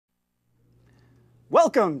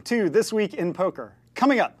Welcome to This Week in Poker.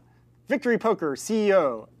 Coming up, Victory Poker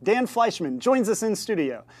CEO Dan Fleyshman joins us in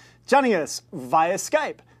studio, joining us via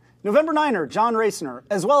Skype. November Niner John Raciner,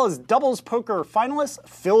 as well as doubles poker finalist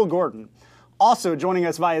Phil Gordon. Also joining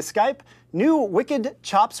us via Skype, new Wicked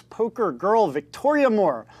Chops poker girl Victoria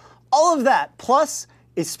Moore. All of that, plus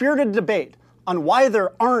a spirited debate on why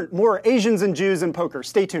there aren't more Asians and Jews in poker.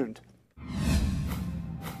 Stay tuned.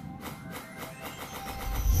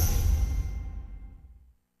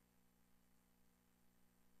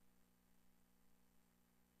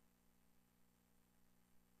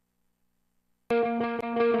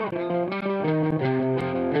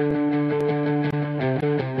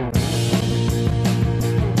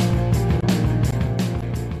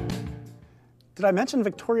 Did I mention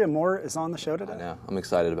Victoria Moore is on the show today? I know. I'm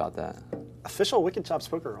excited about that. Official Wicked Chops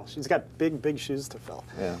poker girl. She's got big, big shoes to fill.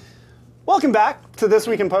 Yeah. Welcome back to This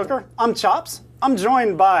Week in Poker. I'm Chops. I'm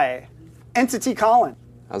joined by Entity Colin.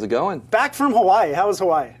 How's it going? Back from Hawaii. How was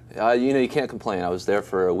Hawaii? You know, you can't complain. I was there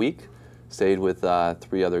for a week, stayed with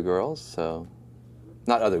 3 other girls, so...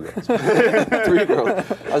 Not other girls, but 3 girls.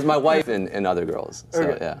 I was my wife and other girls, so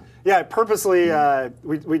okay. yeah. Yeah, purposely,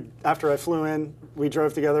 we after I flew in, we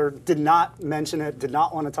drove together, did not mention it, did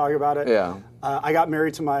not want to talk about it. Yeah. I got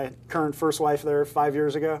married to my current first wife there 5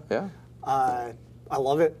 years ago. Yeah. I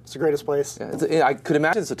love it. It's the greatest place. Yeah, I could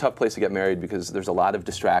imagine it's a tough place to get married because there's a lot of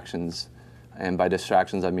distractions, and by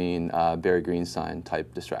distractions I mean Barry Greenstein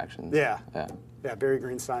type distractions. Yeah. Yeah. Yeah, Barry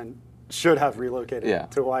Greenstein should have relocated Yeah.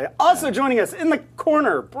 to Hawaii. Also joining us in the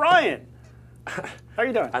corner, Brian. How are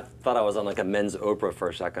you doing? I thought I was on like a men's Oprah for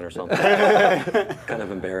a second or something. Kind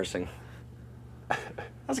of embarrassing.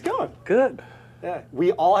 How's it going? Good. Yeah,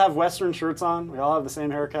 we all have Western shirts on. We all have the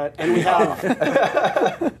same haircut, and we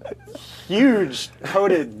have huge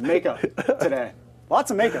coated makeup today.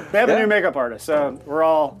 Lots of makeup. They have a new makeup artist, so we're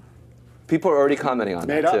all People are already commenting on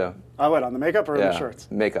made that, up. too. Oh, what, on the makeup or Yeah. the shirts?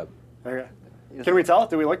 Makeup. Okay. Can we tell?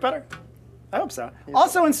 Do we look better? I hope so.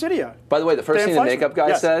 Also in studio. By the way, the first Dan thing the Fleyshman. makeup guy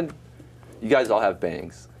Yes. said, you guys all have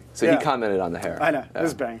bangs. So Yeah. he commented on the hair. I know. Yeah.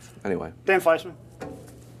 This is bangs. Anyway. Dan Fleyshman.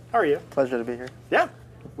 How are you? Pleasure to be here. Yeah.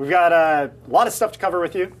 We've got a lot of stuff to cover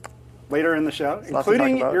with you later in the show, Lots to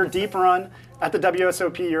including talk about. your deep run at the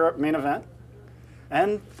WSOP Europe main event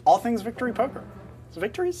and all things Victory Poker. So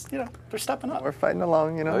Victories, you know, they're stepping up. We're fighting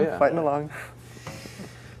along, you know, Oh, yeah. fighting along.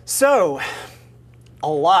 So, a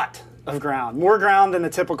lot of ground, more ground than a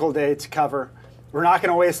typical day to cover. We're not going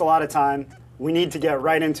to waste a lot of time. We need to get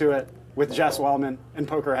right into it with Jess Wellman and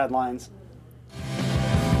Poker Headlines.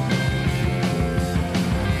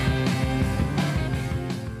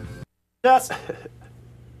 Jess,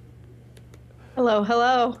 Hello,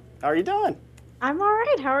 hello. how are you doing? I'm all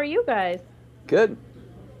right. How are you guys? Good.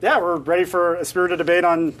 Yeah, we're ready for a spirited debate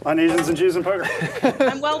on Asians and Jews in poker.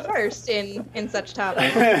 I'm well versed in such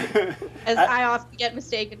topics, as I often get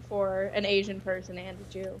mistaken for an Asian person and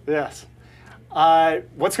a Jew. Yes.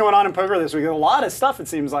 What's going on in poker this week? A lot of stuff, it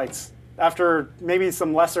seems like, after maybe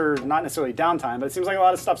some lesser, not necessarily downtime, but it seems like a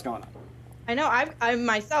lot of stuff's going on. I know. I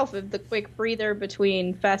myself have the quick breather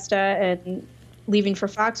between Festa and leaving for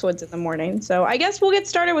Foxwoods in the morning. So I guess we'll get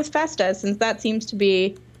started with Festa, since that seems to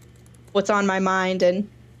be what's on my mind, and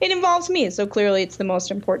it involves me. So clearly, it's the most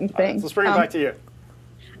important thing. All right, so let's bring it back to you.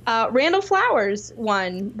 Randall Flowers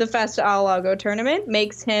won the Festa Al Lago tournament,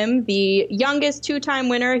 makes him the youngest 2-time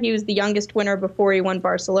winner. He was the youngest winner before he won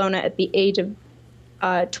Barcelona at the age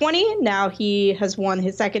of 20. Now he has won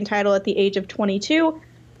his second title at the age of 22.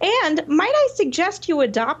 And might I suggest you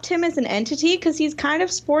adopt him as an entity, because he's kind of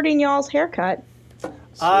sporting y'all's haircut.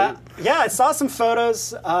 Yeah, I saw some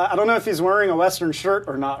photos. I don't know if he's wearing a Western shirt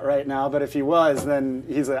or not right now, but if he was, then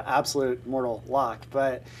he's an absolute mortal lock.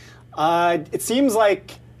 But it seems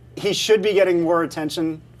like he should be getting more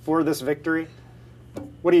attention for this victory.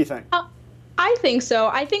 What do you think? I think so.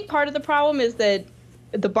 I think part of the problem is that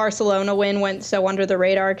the Barcelona win went so under the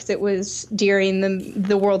radar because it was during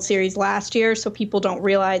the World Series last year, so people don't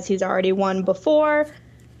realize he's already won before.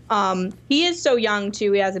 He is so young,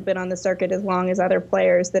 too. He hasn't been on the circuit as long as other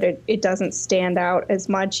players that it doesn't stand out as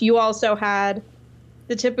much. You also had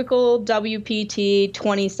the typical WPT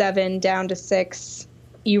 27 down to 6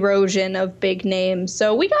 erosion of big names.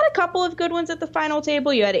 So we got a couple of good ones at the final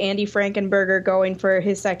table. You had Andy Frankenberger going for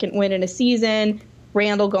his second win in a season,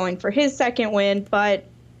 Randall going for his second win, but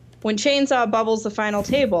when Chainsaw bubbles the final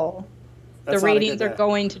table, That's the not a ratings good are day.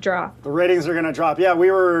 going to drop. The ratings are going to drop. Yeah, we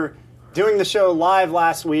were doing the show live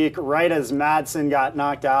last week, right as Madsen got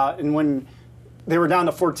knocked out. And when they were down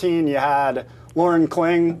to 14, you had Lauren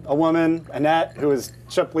Kling, a woman, Annette, who was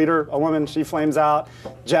chip leader, a woman, she flames out.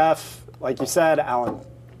 Jeff, like you said, Alan,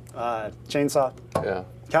 Chainsaw, Yeah.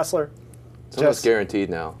 Kessler. It's almost guaranteed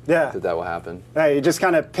now that will happen. Hey, you just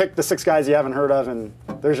kind of pick the 6 guys you haven't heard of, and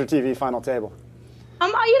there's your TV final table.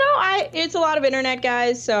 It's a lot of internet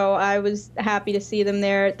guys, so I was happy to see them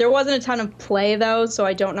there. There wasn't a ton of play, though, so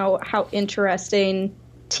I don't know how interesting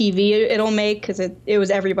TV it'll make, because it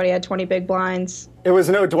was everybody had 20 big blinds. It was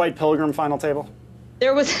no Dwight Pilgrim final table?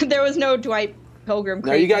 There was no Dwight Pilgrim.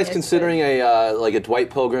 Now, are you guys considering a Dwight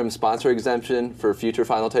Pilgrim sponsor exemption for future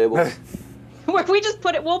final tables?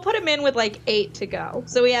 We'll put him in with like 8 to go,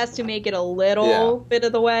 so he has to make it a little bit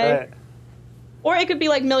of the way. Right. Or it could be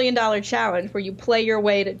like $1 Million Challenge, where you play your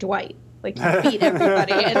way to Dwight. Like, you beat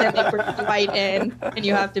everybody, and then they bring Dwight in, and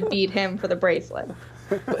you have to beat him for the bracelet.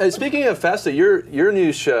 Speaking of Festa, your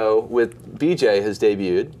new show with BJ has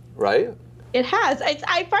debuted, right? It has.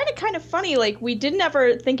 I find it kind of funny. Like, we didn't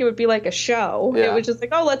ever think it would be like a show. Yeah. It was just like,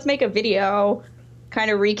 oh, let's make a video kind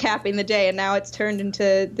of recapping the day, and now it's turned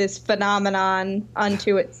into this phenomenon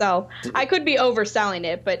unto itself. I could be overselling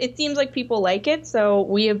it, but it seems like people like it, so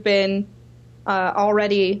we have been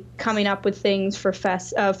already coming up with things for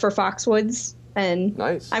Foxwoods, and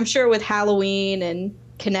nice. I'm sure with Halloween and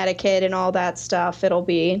Connecticut and all that stuff, it'll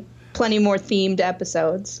be plenty more themed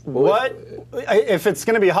episodes. What if it's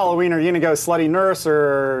going to be Halloween? Are you going to go slutty nurse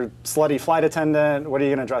or slutty flight attendant? What are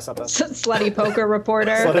you going to dress up as? Slutty poker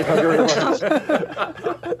reporter. Slutty poker reporter.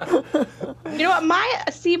 You know what?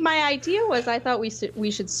 My idea was, I thought we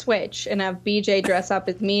should switch and have BJ dress up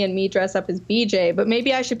as me and me dress up as BJ. But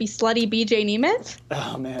maybe I should be slutty BJ Nemeth.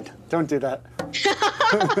 Oh man, don't do that.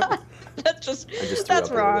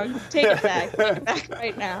 That's wrong. Take it back. Take it back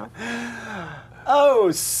right now. Oh,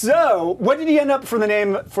 so what did you end up for the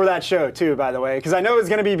name for that show too, by the way? Because I know it's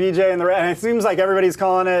going to be BJ and the Red, and it seems like everybody's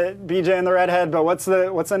calling it BJ and the Redhead, but what's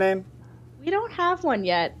the name? We don't have one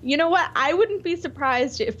yet. You know what? I wouldn't be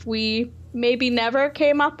surprised if we maybe never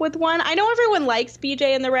came up with one. I know everyone likes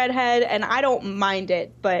BJ and the Redhead, and I don't mind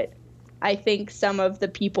it, but I think some of the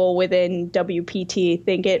people within WPT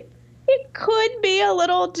think it could be a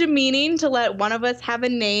little demeaning to let one of us have a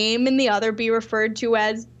name and the other be referred to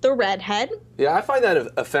as the Redhead. Yeah, I find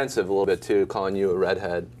that offensive a little bit too, calling you a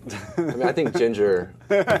redhead. I mean, I think Ginger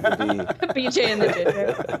would be BJ and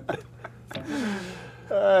the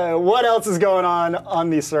Ginger. What else is going on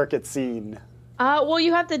the circuit scene? Well,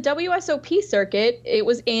 you have the WSOP circuit. It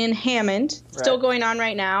was in Hammond, still going on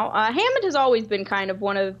right now. Hammond has always been kind of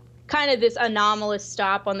this anomalous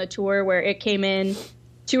stop on the tour, where it came in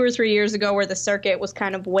 2 or 3 years ago, where the circuit was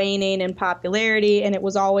kind of waning in popularity, and it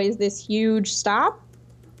was always this huge stop.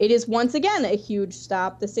 It is once again a huge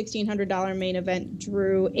stop. The $1,600 main event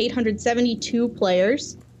drew 872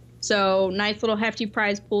 players, so nice little hefty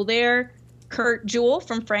prize pool there. Kurt Jewell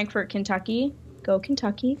from Frankfort, Kentucky. Go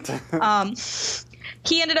Kentucky.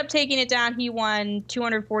 He ended up taking it down. He won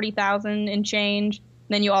 $240,000 and change.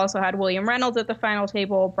 Then you also had William Reynolds at the final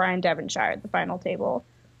table, Brian Devonshire at the final table.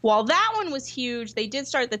 While that one was huge, they did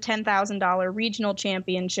start the $10,000 regional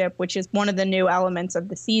championship, which is one of the new elements of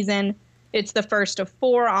the season. It's the first of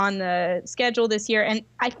 4 on the schedule this year, and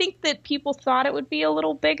I think that people thought it would be a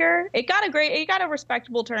little bigger. It got a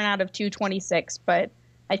respectable turnout of 226, but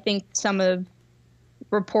I think some of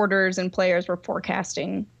reporters and players were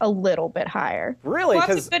forecasting a little bit higher. Really?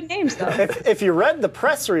 Lots of good names, though. If you read the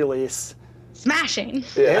press release, smashing.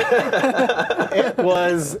 It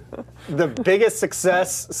was the biggest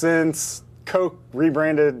success since Coke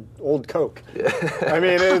rebranded Old Coke. I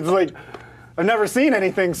mean, it's like, I've never seen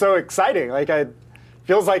anything so exciting. Like,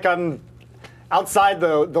 feels like I'm outside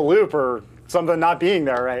the loop or something not being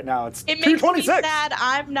there right now. It makes me sad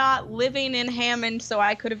I'm not living in Hammond, so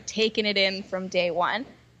I could have taken it in from day one.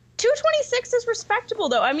 226 is respectable,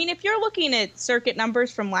 though. I mean, if you're looking at circuit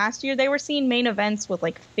numbers from last year, they were seeing main events with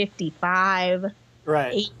like 55,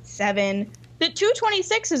 87. The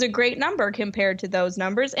 226 is a great number compared to those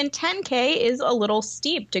numbers, and 10K is a little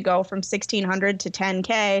steep to go from 1,600 to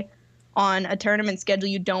 10K on a tournament schedule.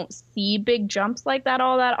 You don't see big jumps like that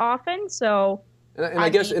all that often, so... And I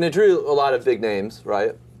guess it drew a lot of big names,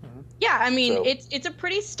 right? Yeah, I mean, it's a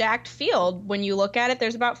pretty stacked field when you look at it.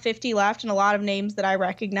 There's about 50 left, and a lot of names that I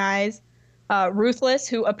recognize. Ruthless,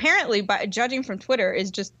 who apparently, by judging from Twitter,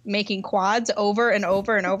 is just making quads over and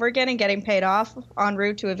over and over again and getting paid off en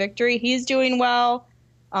route to a victory. He's doing well.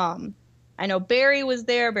 I know Barry was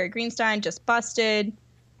there. Barry Greenstein just busted.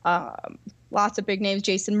 Lots of big names.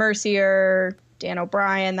 Jason Mercier, Dan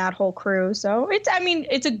O'Brien, that whole crew. So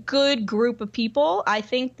it's a good group of people. I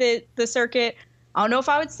think that the circuit, I don't know if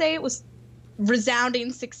I would say it was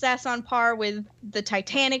resounding success on par with the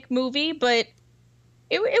Titanic movie, but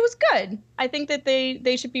it was good. I think that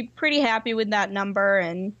they should be pretty happy with that number,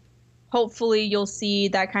 and hopefully you'll see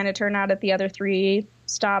that kind of turnout at the other 3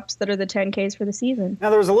 stops that are the 10Ks for the season. Now,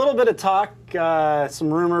 there was a little bit of talk,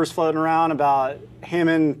 some rumors floating around about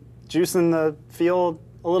Hammond juicing the field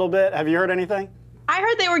a little bit. Have you heard anything? I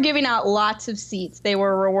heard they were giving out lots of seats. They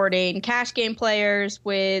were rewarding cash game players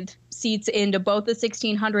with seats into both the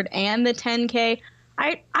 1600 and the 10K.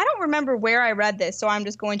 I don't remember where I read this, so I'm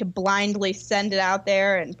just going to blindly send it out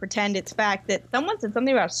there and pretend it's fact that someone said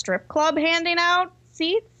something about a strip club handing out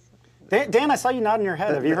seats. Dan, I saw you nodding your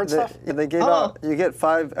head. Have you heard stuff? Yeah, they gave out, you get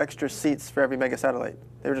 5 extra seats for every mega satellite.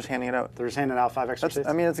 They were just handing it out. They're just handing out 5 extra seats?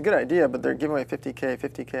 I mean, it's a good idea, but they're giving away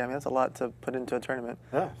 50K. I mean, that's a lot to put into a tournament.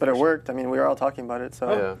 Yeah, but it worked. I mean, we were all talking about it,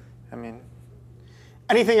 so, Yeah. I mean.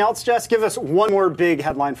 Anything else, Jess? Give us one more big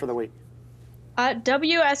headline for the week.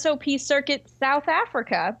 WSOP Circuit South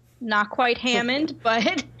Africa. Not quite Hammond,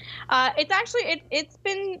 but it's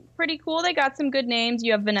been pretty cool. They got some good names.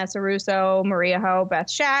 You have Vanessa Russo, Maria Ho, Beth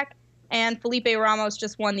Shack, and Felipe Ramos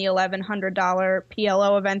just won the $1,100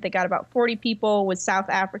 PLO event. They got about 40 people, with South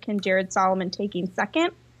African Jared Solomon taking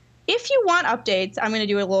second. If you want updates, I'm going to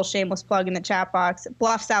do a little shameless plug in the chat box.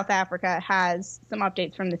 Bluff, South Africa has some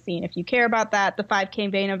updates from the scene. If you care about that, the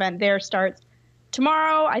 5K main event there starts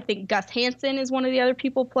tomorrow. I think Gus Hansen is one of the other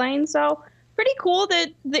people playing. So pretty cool that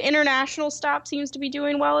the international stop seems to be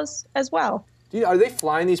doing well as well. Are they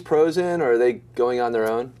flying these pros in, or are they going on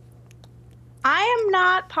their own? I am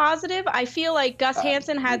not positive. I feel like Gus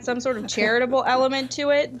Hansen had some sort of charitable element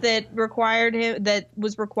to it that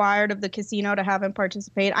was required of the casino to have him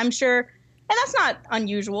participate. I'm sure, and that's not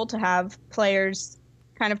unusual to have players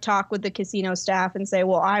kind of talk with the casino staff and say,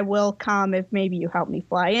 well, I will come if maybe you help me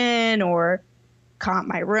fly in or comp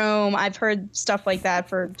my room. I've heard stuff like that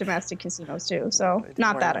for domestic casinos too, so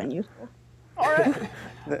not that unusual. All right.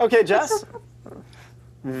 Okay, Jess.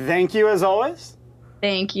 Thank you as always.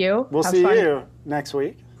 Thank you. We'll see you next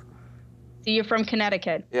week. See you from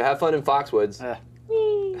Connecticut. Yeah, have fun in Foxwoods.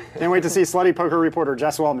 Can't wait to see Slutty Poker reporter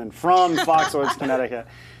Jess Wellman from Foxwoods, Connecticut.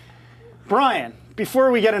 Brian, before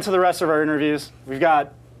we get into the rest of our interviews, we've got,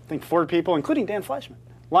 I think, 4 people, including Dan Fleyshman,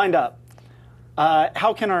 lined up.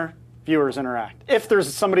 How can our viewers interact? If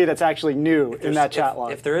there's somebody that's actually new in that chat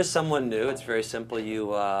log. If there is someone new, it's very simple.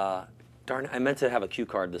 Darn, I meant to have a cue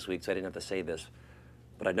card this week, so I didn't have to say this,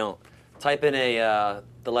 but I don't. Type in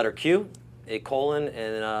the letter Q, a colon,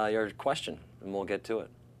 and your question, and we'll get to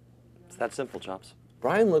it. It's that simple, Chops.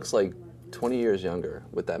 Brian looks like 20 years younger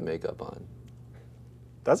with that makeup on.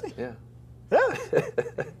 Does he? Yeah. Yeah.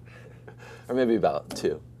 Or maybe about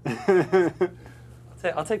 2.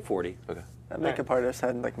 I'll take 40. Okay. That makeup artist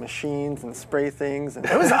had like machines and spray things. And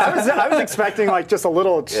I was expecting like just a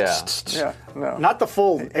little. yeah, no. Not the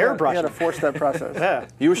full airbrush. He had a 4-step process. Yeah.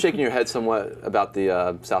 You were shaking your head somewhat about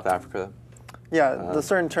the South Africa. Yeah, the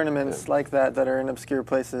certain tournaments like that are in obscure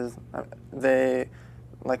places, they,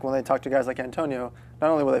 like when they talk to guys like Antonio, not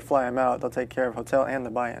only will they fly him out, they'll take care of hotel and the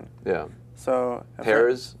buy-in. Yeah. So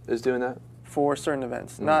Pairs is doing that? For certain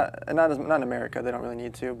events, not in America, they don't really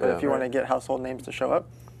need to. But if you want to get household names to show up,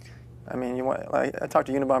 I mean, I talk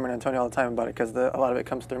to Unabomber and Antonio all the time about it because a lot of it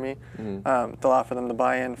comes through me. They'll offer them the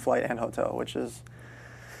buy-in, flight, and hotel, which is,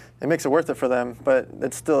 it makes it worth it for them, but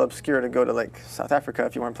it's still obscure to go to like South Africa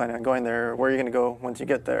if you weren't planning on going there. Where are you going to go once you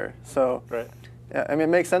get there? So, yeah, I mean,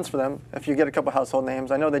 it makes sense for them if you get a couple household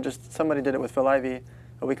names. I know somebody did it with Phil Ivey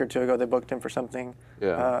a week or 2 ago. They booked him for something,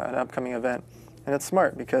 an upcoming event, and it's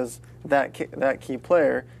smart because that key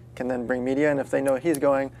player can then bring media, and if they know he's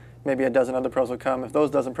going, maybe a dozen other pros will come. If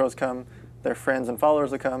those dozen pros come, their friends and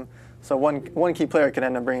followers will come. So one key player can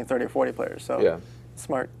end up bringing 30 or 40 players. So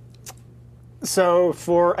smart. So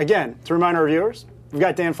again, to remind our viewers, we've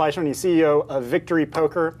got Dan Fleyshman, he's CEO of Victory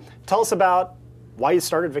Poker. Tell us about why you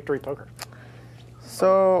started Victory Poker.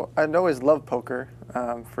 So I'd always loved poker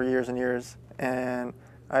for years and years, and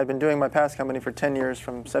I'd been doing my past company for 10 years,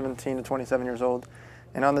 from 17 to 27 years old.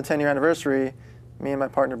 And on the 10-year anniversary, me and my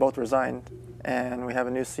partner both resigned, and we have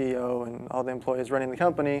a new CEO and all the employees running the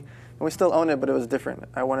company, and we still own it, but it was different.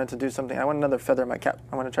 I wanted to do something. I wanted another feather in my cap.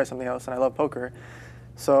 I wanted to try something else, and I love poker.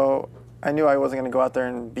 So I knew I wasn't going to go out there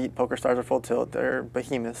and beat PokerStars or Full Tilt. They're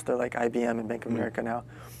behemoths. They're like IBM and Bank of America now.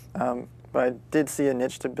 But I did see a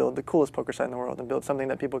niche to build the coolest poker site in the world and build something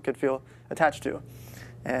that people could feel attached to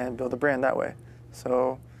and build a brand that way.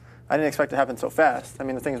 So I didn't expect it to happen so fast. I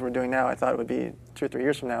mean, the things we're doing now, I thought it would be 2 or 3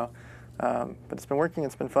 years from now. But it's been working.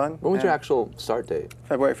 It's been fun. When was your actual start date?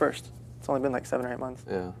 February 1st. It's only been like 7 or 8 months.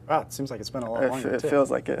 Yeah. Wow, it seems like it's been a lot longer, It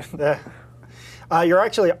feels like it. Yeah. You're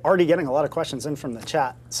actually already getting a lot of questions in from the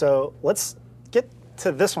chat. So let's get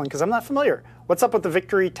to this one, because I'm not familiar. What's up with the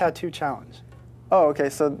Victory Tattoo Challenge? Oh, okay.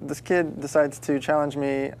 So this kid decides to challenge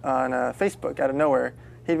me on Facebook out of nowhere.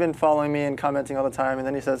 He'd been following me and commenting all the time, and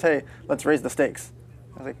then he says, hey, let's raise the stakes.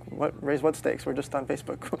 I was like, raise what stakes? We're just on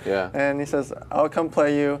Facebook. Yeah. And he says, I'll come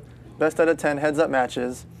play you, best out of 10 heads-up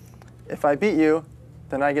matches. If I beat you,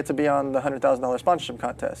 then I get to be on the $100,000 sponsorship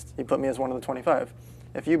contest. He put me as one of the 25.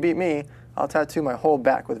 If you beat me, I'll tattoo my whole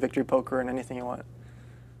back with Victory Poker and anything you want.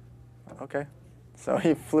 Okay. So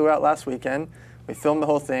he flew out last weekend. We filmed the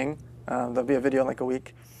whole thing. There'll be a video in like a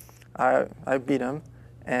week. I beat him,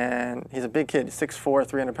 and he's a big kid. He's 6'4",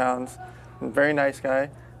 300 pounds. Very nice guy.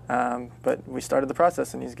 But we started the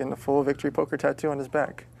process, and he's getting a full Victory Poker tattoo on his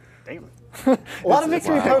back. Damn. A lot of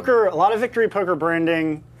Victory Poker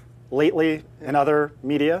branding lately in other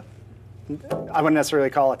media. I wouldn't necessarily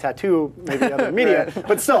call a tattoo maybe other media, Right.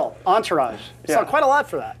 but still, Entourage. Yeah. Saw quite a lot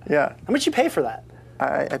for that. Yeah. How much you pay for that?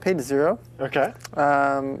 I paid $0. Okay.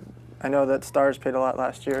 I know that Stars paid a lot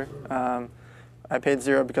last year. I paid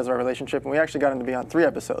 $0 because of our relationship, and we actually got him to be on 3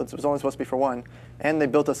 episodes. It was only supposed to be for 1, and they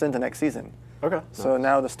built us into next season. Okay. So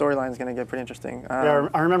now the storyline is going to get pretty interesting. Yeah,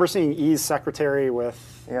 I remember seeing E's secretary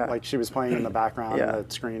with, Yeah. like she was playing in the background, Yeah.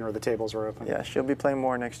 the screen or the tables were open. Yeah, she'll be playing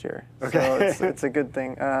more next year. Okay. So it's a good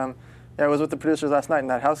thing. Yeah, I was with the producers last night in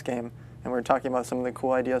that house game, and we were talking about some of the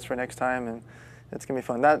cool ideas for next time, and it's going to be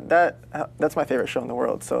fun. That's my favorite show in the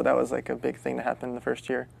world, so that was like a big thing to happen the first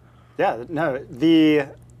year. Yeah, no,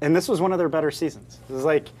 and this was one of their better seasons. It was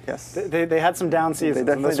like, Yes. they had some down seasons,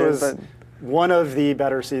 and this definitely was did, one of the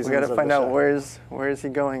better seasons. We got to of find the out show. where is he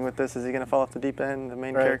going with this? Is he going to fall off the deep end, the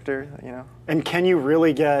main Right. character, you know? And can you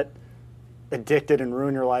really get addicted and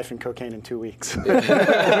ruin your life in cocaine in 2 weeks? Because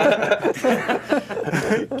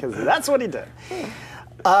that's what he did.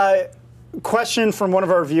 Question from one of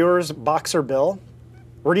our viewers, Boxer Bill.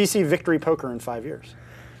 Where do you see Victory Poker in 5 years?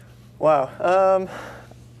 Wow.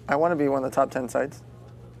 I want to be one of the top 10 sites.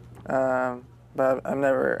 But I'm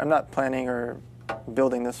not planning or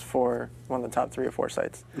building this for one of the top 3 or 4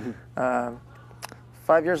 sites. 5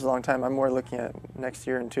 years is a long time. I'm more looking at next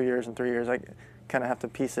year and 2 years and 3 years. I kind of have to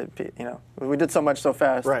piece it, you know. We did so much so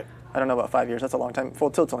fast. Right. I don't know about 5 years. That's a long time. Full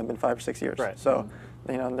Tilt's only been 5 or 6 years. Right. So,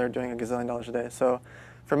 you know, they're doing $1 gazillion a day. So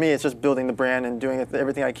for me, it's just building the brand and doing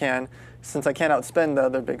everything I can. Since I can't outspend the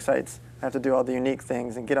other big sites, I have to do all the unique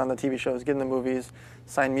things and get on the TV shows, get in the movies,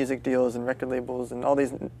 sign music deals and record labels and all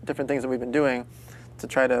these different things that we've been doing to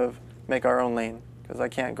try to make our own lane, because I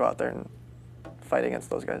can't go out there and fight against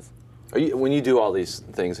those guys. When you do all these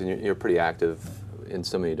things, and you're pretty active in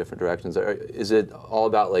so many different directions, is it all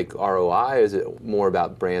about like ROI, or is it more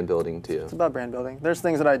about brand building to you? It's about brand building. There's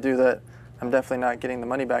things that I do that I'm definitely not getting the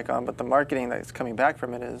money back on, but the marketing that's coming back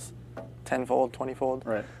from it is tenfold, 20-fold.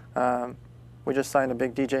 Right. We just signed a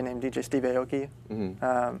big DJ named DJ Steve Aoki,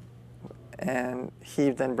 and he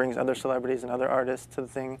then brings other celebrities and other artists to the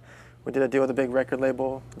thing. We did a deal with a big record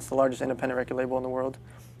label. It's the largest independent record label in the world,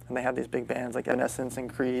 and they have these big bands like Evanescence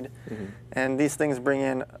and Creed, and these things bring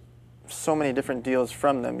in so many different deals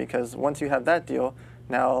from them, because once you have that deal,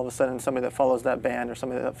 now all of a sudden somebody that follows that band or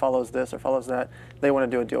somebody that follows this or follows that, they want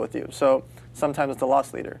to do a deal with you. So sometimes it's a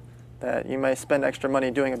loss leader, that you may spend extra money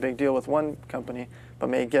doing a big deal with one company, but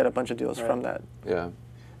may get a bunch of deals from that. Yeah.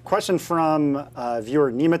 Question from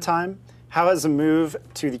viewer Nima Time. How has the move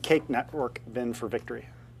to the Cake Network been for Victory?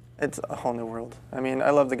 It's a whole new world. I mean, I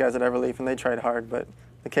love the guys at Everleaf, and they tried hard, but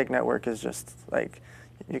the Cake Network is just like,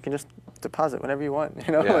 you can just deposit whenever you want.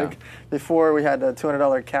 You know, Yeah. like before we had a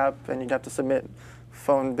 $200 cap, and you'd have to submit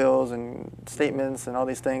phone bills and statements and all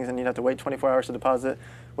these things, and you'd have to wait 24 hours to deposit.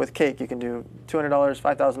 With Cake, you can do $200,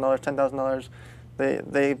 $5,000, $10,000.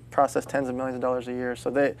 They process tens of millions of dollars a year,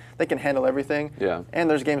 so they can handle everything. Yeah. And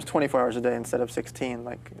there's games 24 hours a day instead of 16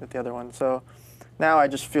 like at the other one. So now I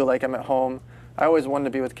just feel like I'm at home. I always wanted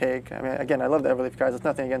to be with Cake. I mean, again, I love the Everleaf guys. It's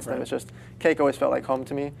nothing against them. It's just Cake always felt like home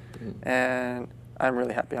to me, and I'm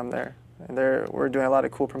really happy I'm there. And we're doing a lot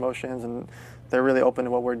of cool promotions, and they're really open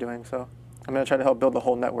to what we're doing. So I'm going to try to help build the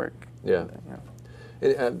whole network. Yeah. You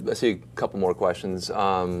know. I see a couple more questions.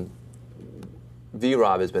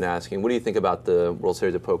 V-Rob has been asking, what do you think about the World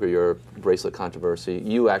Series of Poker, your bracelet controversy?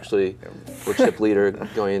 You actually were chip leader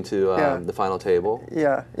going into the final table.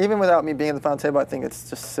 Yeah, even without me being at the final table, I think it's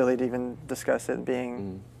just silly to even discuss it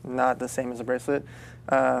being not the same as a bracelet.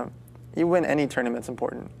 You win any tournament's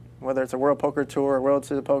important, whether it's a World Poker Tour, World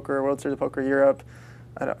Series of Poker, or World Series of Poker Europe.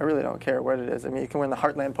 I really don't care what it is. I mean, you can win the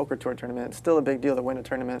Heartland Poker Tour tournament. It's still a big deal to win a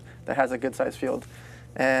tournament that has a good-sized field.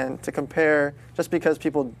 And to compare, just because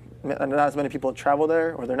not as many people travel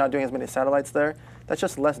there, or they're not doing as many satellites there, that's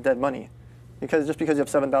just less dead money. Just because you have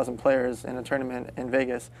 7,000 players in a tournament in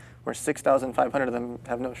Vegas, where 6,500 of them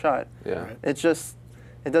have no shot, Yeah.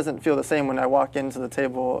 it doesn't feel the same when I walk into the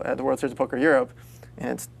table at the World Series of Poker Europe, and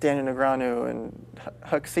it's Daniel Negreanu and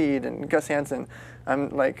Huck Seed and Gus Hansen.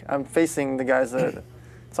 I'm facing the guys that,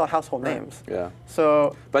 it's all household names. Yeah.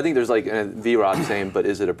 So, but I think there's like V-Rod saying, but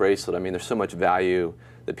is it a bracelet? I mean, there's so much value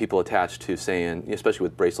that people attach to saying, especially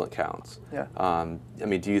with bracelet counts. Yeah. I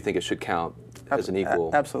mean, do you think it should count as an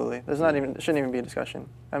equal? Absolutely. There's not even, it shouldn't even be a discussion.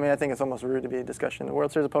 I mean, I think it's almost rude to be a discussion. The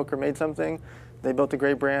World Series of Poker made something. They built a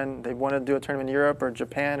great brand. They want to do a tournament in Europe or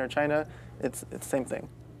Japan or China. It's the same thing.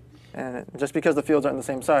 And just because the fields aren't the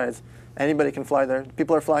same size, anybody can fly there.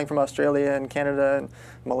 People are flying from Australia and Canada and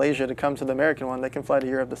Malaysia to come to the American one. They can fly to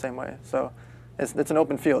Europe the same way. So it's an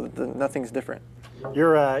open field. Nothing's different.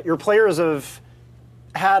 Your players have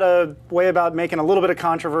had a way about making a little bit of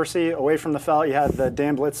controversy away from the felt. You had the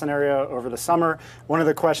Dan Blitz scenario over the summer. One of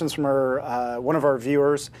the questions from one of our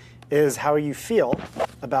viewers is how you feel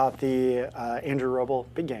about the Andrew Roble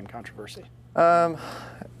big game controversy.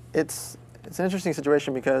 It's an interesting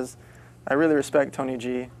situation because I really respect Tony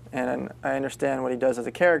G, and I understand what he does as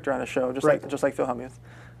a character on a show, just like Phil Hellmuth.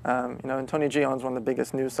 And Tony G owns one of the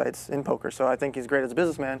biggest news sites in poker, so I think he's great as a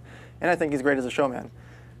businessman, and I think he's great as a showman.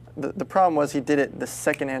 The problem was he did it the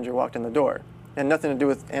second Andrew walked in the door. It had nothing to do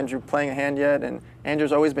with Andrew playing a hand yet, and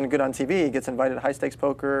Andrew's always been good on TV. He gets invited to High Stakes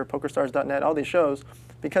Poker, PokerStars.net, all these shows,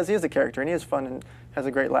 because he is a character, and he is fun, and has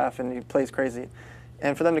a great laugh, and he plays crazy.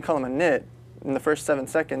 And for them to call him a nit in the first 7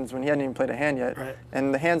 seconds when he hadn't even played a hand yet,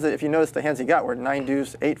 and the hands that, if you notice, the hands he got were 9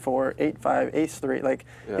 deuce, 8-4, 8-5, ace-3, like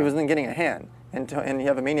he wasn't getting a hand, and you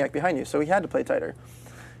have a maniac behind you, so he had to play tighter.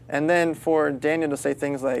 And then for Daniel to say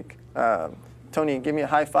things like, Tony, give me a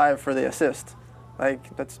high five for the assist.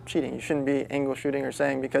 Like, that's cheating. You shouldn't be angle shooting or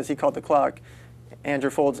saying because he called the clock, Andrew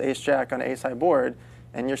folds ace-jack on an ace-high board,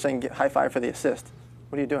 and you're saying high five for the assist.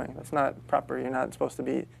 What are you doing? That's not proper. You're not supposed to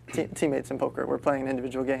be teammates in poker. We're playing an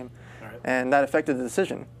individual game. And that affected the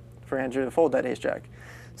decision for Andrew to fold that ace-jack.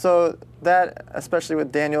 So that, especially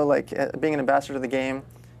with Daniel, like being an ambassador to the game,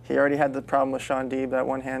 he already had the problem with Sean Deeb, that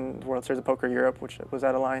one hand World Series of Poker Europe, which was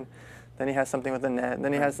out of line. Then he has something with the net. And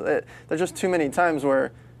then he has, there's just too many times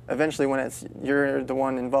where eventually when you're the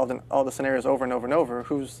one involved in all the scenarios over and over and over,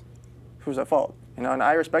 who's at fault? And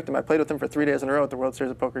I respect him. I played with him for 3 days in a row at the World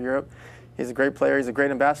Series of Poker Europe. He's a great player. He's a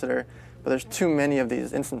great ambassador. But there's too many of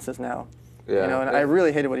these instances now. Yeah. And I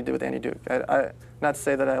really hated what he did with Annie Duke. Not to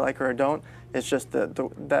say that I like her or don't. It's just that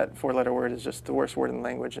 4-letter word is just the worst word in the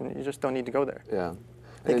language, and you just don't need to go there. Yeah.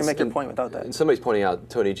 They can make your point without that. And somebody's pointing out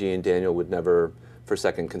Tony G and Daniel would never, for a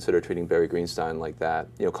second, consider treating Barry Greenstein like that.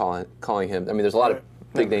 Calling him. I mean, there's a lot of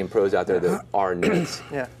big name pros out there that are nits.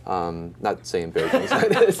 Yeah. Not saying Barry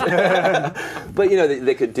Greenstein is, but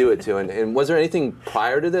they could do it too. And was there anything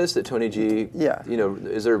prior to this that Tony G? Yeah.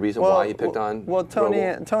 Is there a reason why he picked on? Well, Tony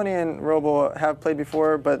and Roble have played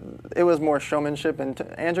before, but it was more showmanship, and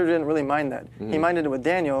Andrew didn't really mind that. He minded it with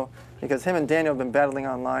Daniel because him and Daniel have been battling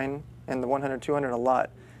online in the 100, 200 a lot.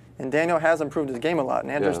 And Daniel has improved his game a lot,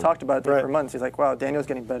 and Andrew's talked about it for months. He's like, wow, Daniel's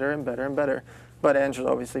getting better and better and better. But Andrew's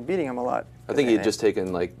obviously beating him a lot. I think he had just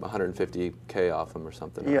taken like 150K off him or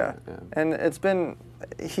something. Yeah. And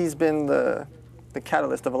he's been the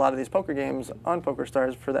catalyst of a lot of these poker games on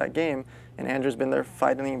PokerStars for that game. And Andrew's been there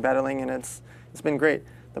fighting and battling, and it's been great.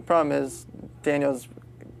 The problem is Daniel's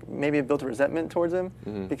maybe built a resentment towards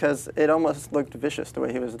him because it almost looked vicious the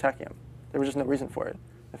way he was attacking him. There was just no reason for it.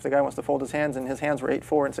 If the guy wants to fold his hands and his hands were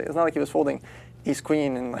 8-4, and say, it's not like he was folding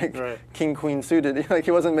ace-queen and like king-queen suited. Like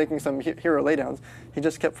he wasn't making some hero laydowns. He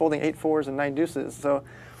just kept folding 8-4s and 9 deuces. So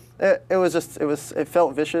it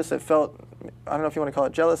felt vicious. It felt, I don't know if you want to call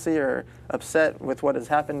it jealousy or upset with what has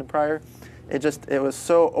happened prior. It was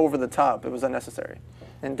so over the top. It was unnecessary.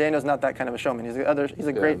 And Daniel's not that kind of a showman. He's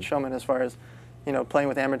a great showman as far as playing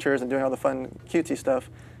with amateurs and doing all the fun cutesy stuff.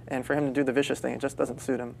 And for him to do the vicious thing, it just doesn't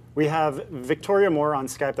suit him. We have Victoria Moore on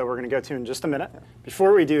Skype that we're going to go to in just a minute.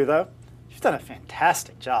 Before we do, though, you've done a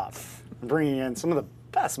fantastic job bringing in some of the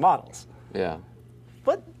best models. Yeah.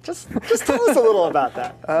 But just tell us a little about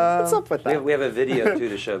that. What's up with that? We have a video, too,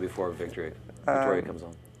 to show before Victoria comes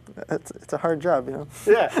on. It's a hard job,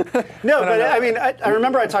 Yeah. No, but I mean, I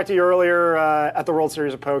remember I talked to you earlier at the World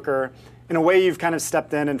Series of Poker. In a way, you've kind of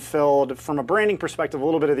stepped in and filled, from a branding perspective, a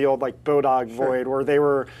little bit of the old Bodog void, where they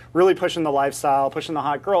were really pushing the lifestyle, pushing the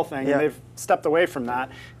hot girl thing, and they've stepped away from that.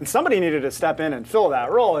 And somebody needed to step in and fill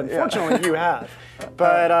that role, and fortunately you have.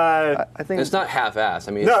 But I think it's not half-assed.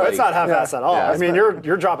 I mean, it's not half-assed at all. I mean, you're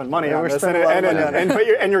dropping money on this,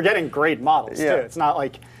 and you're getting great models too. It's not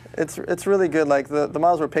like. It's really good. Like the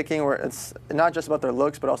models we're picking, where it's not just about their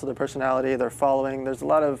looks, but also their personality, their following. There's a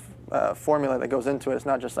lot of formula that goes into it. It's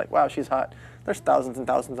not just like, wow, she's hot. There's thousands and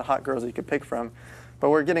thousands of hot girls that you could pick from, but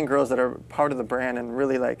we're getting girls that are part of the brand and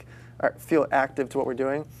really feel active to what we're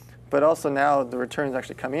doing. But also now the returns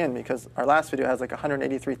actually come in because our last video has like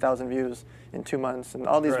 183,000 views in 2 months, and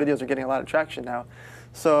all these videos are getting a lot of traction now.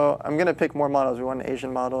 So I'm going to pick more models. We want an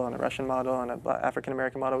Asian model and a Russian model and an African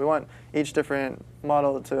American model. We want each different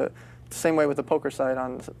model to, same way with the poker side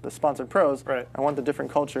on the sponsored pros, I want the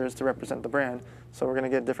different cultures to represent the brand. So we're going to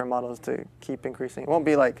get different models to keep increasing. It won't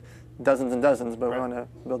be like dozens and dozens, but we want to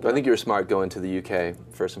build. I think you were smart going to the UK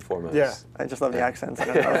first and foremost. Yeah, I just love the accents.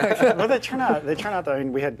 Well, they turn out. Though. I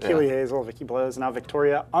mean, we had Keely Hazel, Vicky Blows, now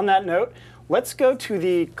Victoria. On that note, let's go to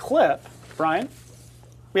the clip, Brian.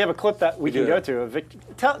 We have a clip that we can go to.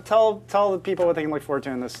 Tell the people what they can look forward to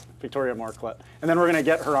in this Victoria Moore clip, and then we're going to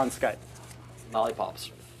get her on Skype.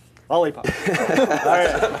 Lollipops. Lollipop. All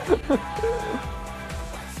right.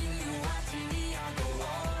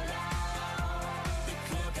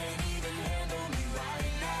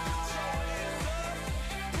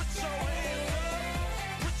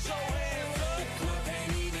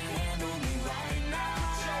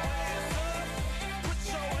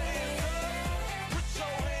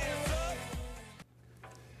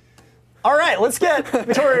 All right, let's get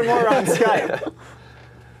Victoria Moore on Skype.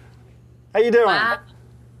 How you doing? Wow.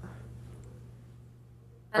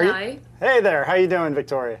 Hello. Hey there, how you doing,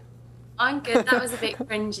 Victoria? I'm good. That was a bit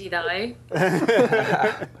cringy, though.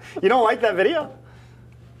 You don't like that video?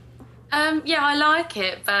 Yeah, I like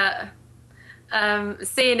it, but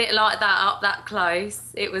seeing it like that up that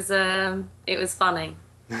close, it was funny.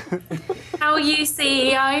 How are you,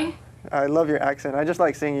 CEO? I love your accent. I just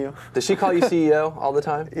like seeing you. Does she call you CEO all the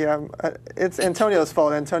time? Yeah, it's Antonio's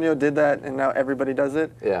fault. Antonio did that, and now everybody does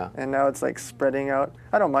it. Yeah. And now it's like spreading out.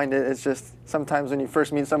 I don't mind it. It's just sometimes when you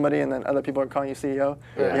first meet somebody and then other people are calling you CEO,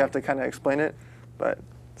 you have to kind of explain it. But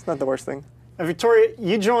it's not the worst thing. And Victoria,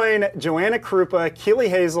 you join Joanna Krupa, Keely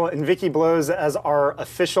Hazel, and Vicky Blows as our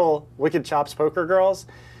official Wicked Chops Poker Girls.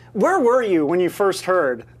 Where were you when you first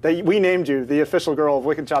heard that we named you the official girl of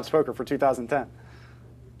Wicked Chops Poker for 2010?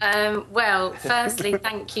 Well, firstly,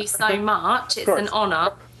 thank you so much. It's an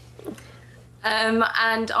honour.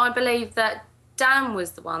 And I believe that Dan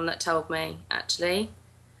was the one that told me, actually.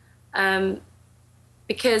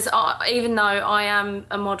 Because even though I am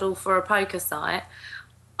a model for a poker site,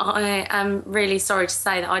 I am really sorry to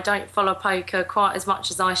say that I don't follow poker quite as much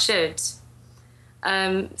as I should.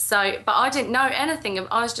 But I didn't know anything.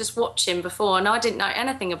 I was just watching before, and I didn't know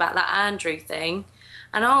anything about that Andrew thing.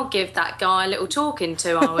 And I'll give that guy a little talking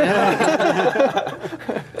to, I will.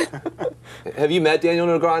 Have you met Daniel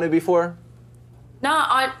Negreanu before? No,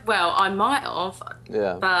 I might have.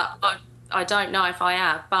 Yeah. But I don't know if I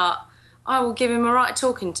have. But I will give him a right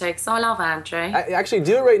talking to because I love Andrew. Actually,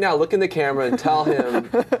 do it right now. Look in the camera and tell him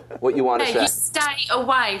what you want to say. You stay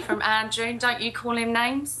away from Andrew. Don't you call him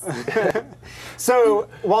names. So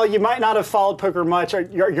while you might not have followed poker much, are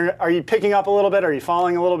you picking up a little bit? Are you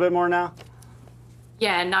following a little bit more now?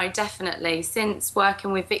 Yeah, no, definitely. Since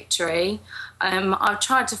working with Victory, I've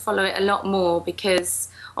tried to follow it a lot more because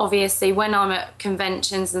obviously when I'm at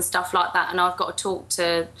conventions and stuff like that and I've got to talk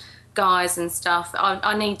to guys and stuff,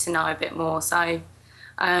 I need to know a bit more. So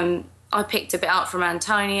I picked a bit up from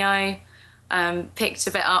Antonio, picked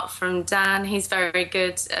a bit up from Dan. He's very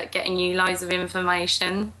good at getting you loads of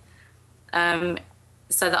information so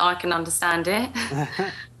that I can understand it.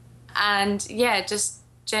 And yeah, just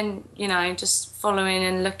following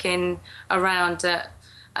and looking around at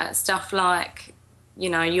stuff like,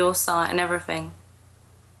 your site and everything.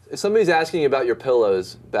 Somebody's asking about your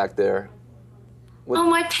pillows back there. Oh,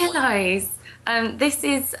 my pillows. This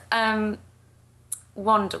is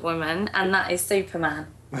Wonder Woman, and that is Superman.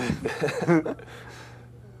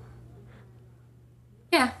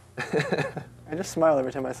 Yeah. I just smile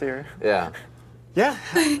every time I see her. Yeah. Yeah.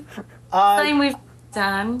 Same with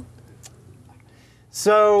Dan.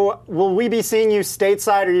 So will we be seeing you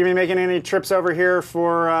stateside? Are you going to be making any trips over here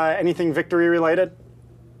for anything Victory related?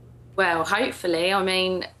 Well, hopefully. I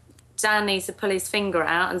mean, Dan needs to pull his finger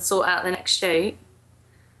out and sort out the next shoot.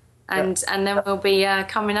 And then we'll be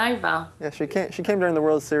coming over. Yeah, she came during the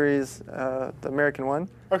World Series, the American one.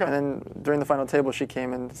 Okay. And then during the final table, she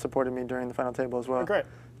came and supported me during the final table as well. Oh, great.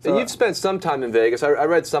 So you've spent some time in Vegas. I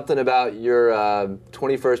read something about your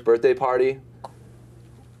 21st birthday party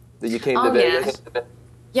that you came to Vegas.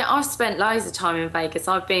 Yeah, I've spent loads of time in Vegas.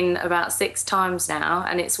 I've been about 6 times now,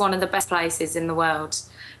 and it's one of the best places in the world.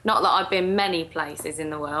 Not that I've been many places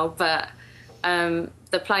in the world, but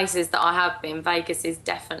the places that I have been, Vegas is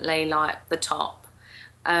definitely like the top.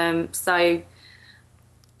 So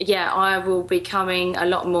yeah, I will be coming a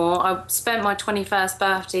lot more. I spent my 21st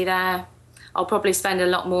birthday there. I'll probably spend a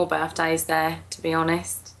lot more birthdays there, to be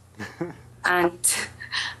honest. And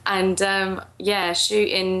And yeah,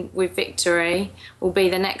 shooting with Victory will be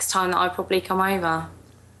the next time that I probably come over.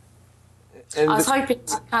 And I was hoping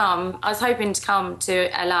to come to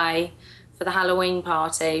LA for the Halloween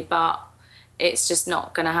party, but it's just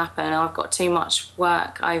not going to happen. I've got too much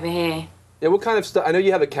work over here. yeah, what kind of stuff? I know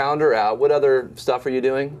you have a calendar out. What other stuff are you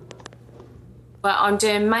doing? But I'm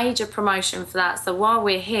doing major promotion for that. So while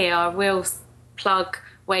we're here, I will plug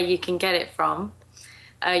where you can get it from.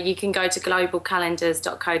 You can go to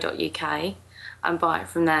globalcalendars.co.uk and buy it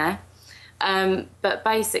from there. But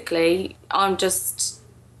basically, I'm just,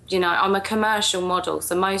 I'm a commercial model.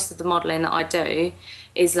 So most of the modelling that I do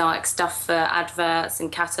is like stuff for adverts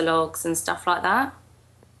and catalogues and stuff like that.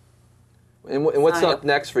 And what's up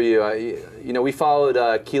next for you? We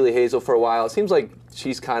followed Keely Hazel for a while. It seems like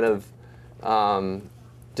she's kind of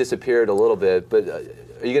disappeared a little bit, but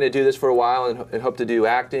are you going to do this for a while and hope to do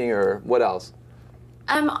acting, or what else?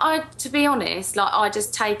 To be honest, I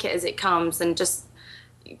just take it as it comes, and just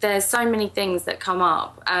there's so many things that come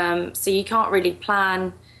up, so you can't really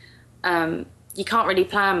plan. You can't really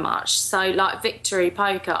plan much. So like Victory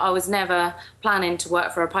Poker, I was never planning to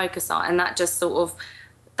work for a poker site, and that just sort of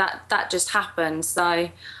that just happened. So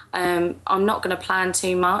I'm not going to plan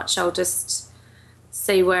too much. I'll just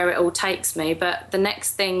see where it all takes me. But the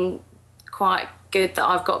next thing quite good that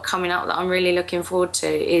I've got coming up that I'm really looking forward to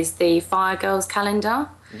is the Fire Girls calendar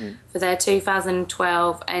for their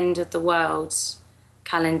 2012 End of the World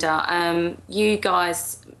calendar. You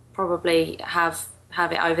guys probably have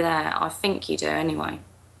it over there. I think you do anyway.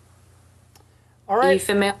 All right. Are you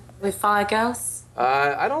familiar with Fire Girls?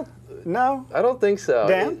 I don't. No. I don't think so.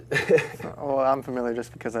 Dan? Well, I'm familiar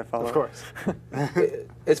just because I follow. Of course.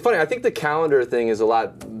 It's funny. I think the calendar thing is a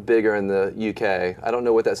lot bigger in the UK. I don't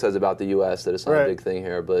know what that says about the US, that it's not a big thing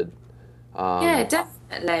here, but. Yeah,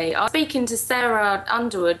 definitely. I was speaking to Sarah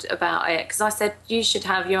Underwood about it because I said you should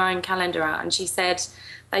have your own calendar out, and she said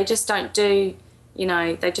they just don't do,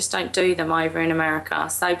 they just don't do them over in America.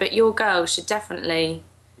 So, but your girl should definitely.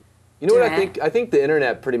 You know what I think? I think the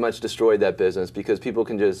internet pretty much destroyed that business because people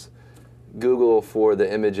can just Google for the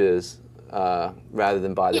images rather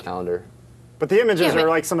than buy the calendar. But the images are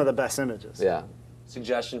like some of the best images. Yeah.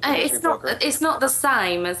 Suggestion for Victory it's not. Poker? It's not the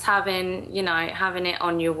same as having having it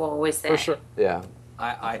on your wall, is it? For sure. Yeah.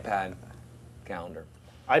 iPad calendar.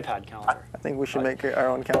 iPad calendar. I think we should make our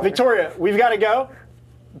own calendar. Victoria, we've got to go,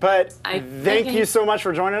 but thank you so much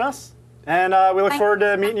for joining us, and we look forward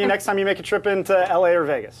to meeting you next time you make a trip into LA or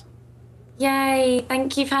Vegas. Yay!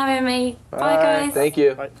 Thank you for having me. Bye guys. Thank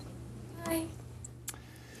you. Bye. Bye.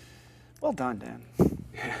 Well done, Dan.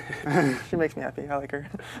 She makes me happy. I like her.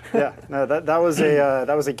 Yeah, no, that was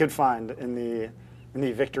a good find in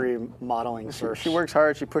the Victory modeling search. She works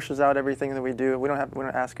hard. She pushes out everything that we do. We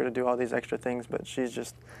don't ask her to do all these extra things, but she's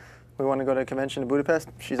just. We want to go to a convention in Budapest.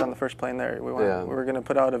 She's on the first plane there. We're going to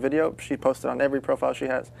put out a video. She posted on every profile she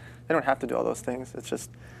has. They don't have to do all those things. It's just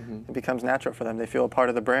it becomes natural for them. They feel a part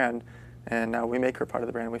of the brand, and now we make her part of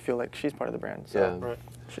the brand. We feel like she's part of the brand. So. Yeah. Right.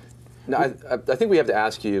 No, I think we have to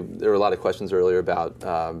ask you, there were a lot of questions earlier about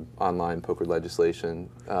online poker legislation.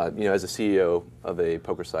 As a CEO of a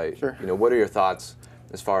poker site, sure. What are your thoughts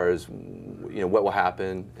as far as, what will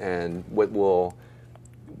happen and what will,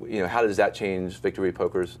 how does that change Victory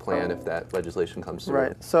Poker's plan if that legislation comes through?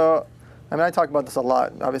 Right. So, I talk about this a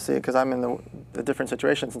lot, obviously, because I'm in the different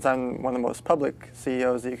situation. Since I'm one of the most public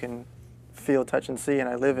CEOs that you can feel, touch, and see, and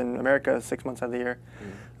I live in America 6 months out of the year.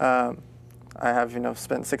 I have,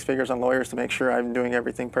 spent 6 figures on lawyers to make sure I'm doing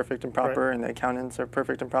everything perfect and proper, and the accountants are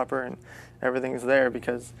perfect and proper, and everything's there,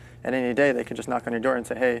 because at any day they could just knock on your door and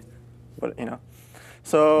say, hey, what,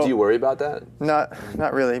 So. Do you worry about that?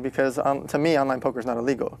 Not really, because to me, online poker is not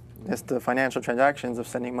illegal. It's the financial transactions of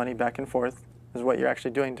sending money back and forth is what you're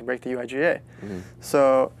actually doing to break the UIGA.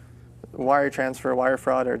 So, wire transfer, wire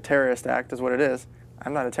fraud, or terrorist act is what it is.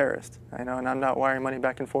 I'm not a terrorist, and I'm not wiring money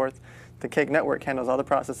back and forth. The Cake Network handles all the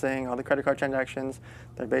processing, all the credit card transactions.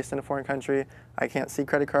 They're based in a foreign country. I can't see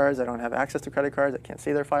credit cards. I don't have access to credit cards. I can't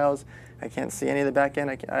see their files. I can't see any of the back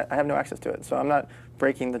end. I have no access to it. So I'm not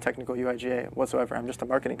breaking the technical UIGA whatsoever. I'm just a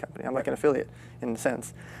marketing company. I'm like an affiliate in a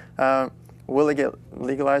sense. Will it get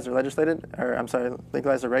legalized or legislated?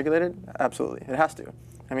 Legalized or regulated? Absolutely. It has to.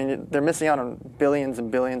 They're missing out on billions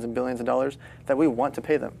and billions and billions of dollars that we want to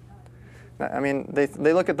pay them.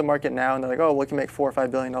 They look at the market now and they're like, oh, we can make $4 or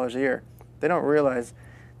 $5 billion a year. They don't realize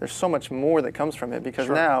there's so much more that comes from it, because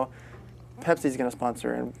now Pepsi's going to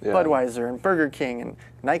sponsor, and Budweiser, and Burger King, and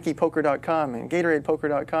NikePoker.com, and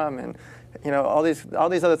GatoradePoker.com, and all these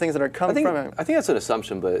other things that are coming from it. I think that's an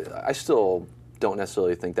assumption, but I still don't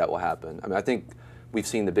necessarily think that will happen. I think we've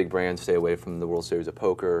seen the big brands stay away from the World Series of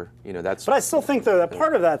Poker. You know, that's. But I still think though that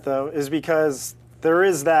part of that though is because there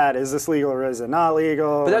is that, is this legal or is it not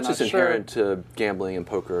legal? But that's just sure. inherent to gambling and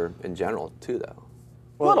poker in general too, though.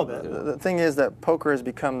 A little bit. The thing is that poker has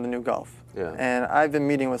become the new golf. Yeah. And I've been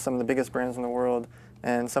meeting with some of the biggest brands in the world,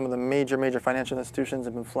 and some of the major financial institutions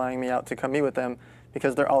have been flying me out to come meet with them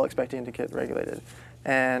because they're all expecting to get regulated.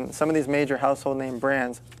 And some of these major household name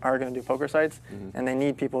brands are going to do poker sites, and they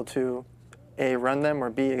need people to A, run them,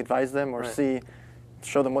 or B, advise them, or C,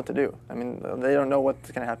 show them what to do. I mean, they don't know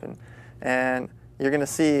what's going to happen. And you're going to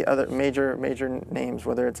see other major names,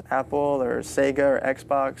 whether it's Apple or Sega or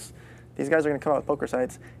Xbox. These guys are going to come out with poker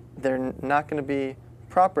sites. They're not going to be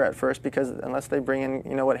proper at first because unless they bring in,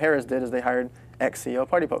 you know, what Harris did is they hired ex-CEO of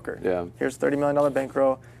Party Poker. Yeah. Here's $30 million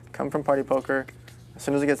bankroll, come from Party Poker. As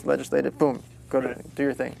soon as it gets legislated, boom, go to do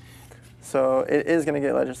your thing. So it is going to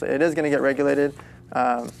get legislated. It is going to get regulated.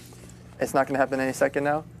 It's not going to happen any second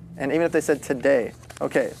now. And even if they said today,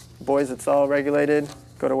 okay, boys, it's all regulated,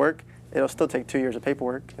 go to work, it'll still take 2 years of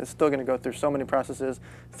paperwork. It's still going to go through so many processes,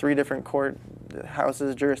 3 different court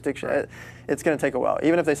houses, jurisdiction. It's going to take a while.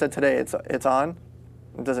 Even if they said today it's on,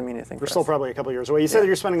 it doesn't mean anything. We're still probably a couple years away. You said that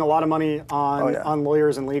you're spending a lot of money on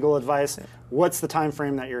lawyers and legal advice. What's the time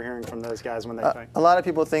frame that you're hearing from those guys when they think? A lot of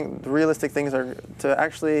people think the realistic things are to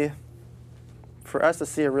actually, for us to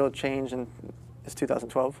see a real change is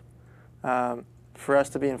 2012. For us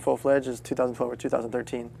to be in full-fledged is 2012 or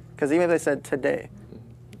 2013. Because even if they said today,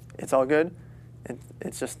 it's all good,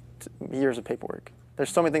 it's just years of paperwork. There's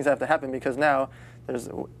so many things that have to happen because now there's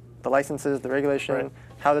the licenses, the regulation,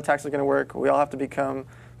 how the tax is going to work. We all have to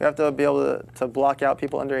be able to block out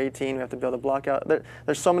people under 18. We have to be able to block out.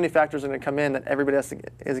 There's so many factors that are going to come in that everybody is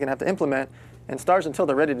going to have to implement. And stars until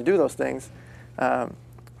they're ready to do those things.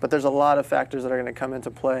 But there's a lot of factors that are going to come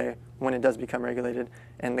into play when it does become regulated.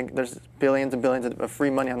 And there's billions and billions of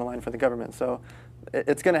free money on the line for the government. So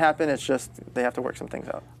it's going to happen. It's just they have to work some things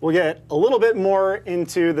out. We'll get a little bit more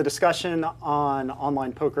into the discussion on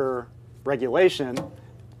online poker regulation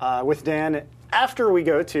with Dan after we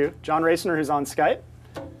go to John Raciner, who's on Skype.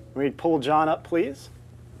 Can we pull John up, please?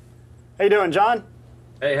 How you doing, John?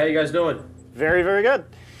 Hey, how you guys doing? Very, very good.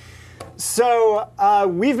 So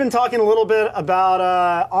we've been talking a little bit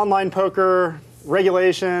about online poker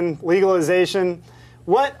regulation, legalization.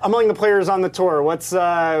 What among the players on the tour? What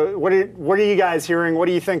are you guys hearing? What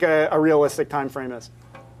do you think a realistic time frame is?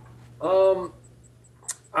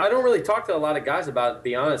 I don't really talk to a lot of guys about it, to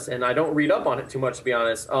be honest, and I don't read up on it too much, to be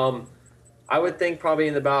honest. I would think probably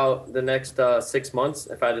in about the next 6 months,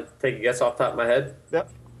 if I had to take a guess off the top of my head. Yep.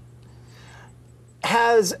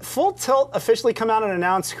 Has Full Tilt officially come out and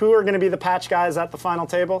announced who are going to be the patch guys at the final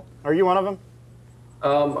table? Are you one of them?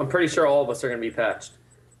 I'm pretty sure all of us are going to be patched.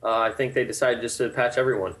 I think they decided just to patch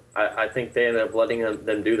everyone. I think they ended up letting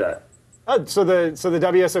them do that. Oh, so the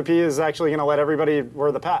WSOP is actually going to let everybody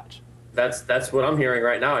wear the patch? That's what I'm hearing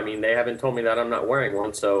right now. I mean, they haven't told me that I'm not wearing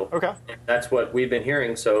one, so okay. That's what we've been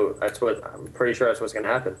hearing. So I'm pretty sure that's what's going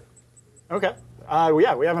to happen. Okay.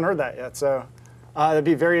 Yeah, we haven't heard that yet. So it'd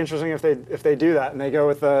be very interesting if they do that and they go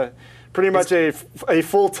with pretty much a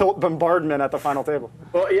full tilt bombardment at the final table.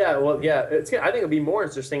 Well, yeah. I think it'd be more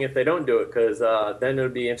interesting if they don't do it because then it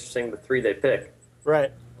would be interesting the 3 they pick.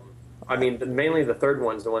 Right. I mean, mainly the third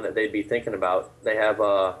one's the one that they'd be thinking about. They have,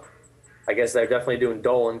 I guess they're definitely doing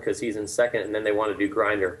Dolan because he's in second, and then they want to do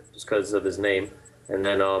Grinder just because of his name. And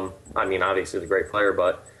then, I mean, obviously he's a great player,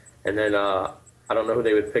 and then I don't know who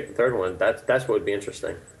they would pick the third one. That's what would be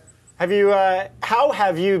interesting. How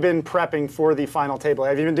have you been prepping for the final table?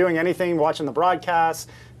 Have you been doing anything, watching the broadcasts,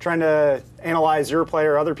 trying to analyze your play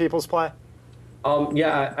or other people's play?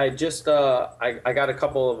 Yeah, I just I got a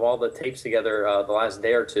couple of all the tapes together the last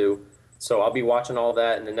day or two, so I'll be watching all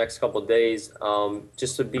that in the next couple of days,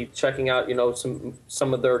 just to be checking out, you know,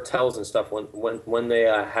 some of their tells and stuff when they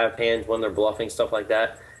have hands, when they're bluffing, stuff like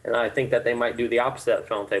that. And I think that they might do the opposite at the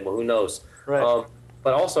final table. Who knows? Right.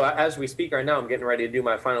 But also, as we speak right now, I'm getting ready to do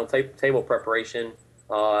my final table preparation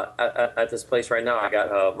at this place right now. I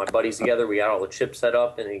got my buddies together. We got all the chips set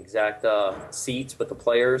up and the exact seats with the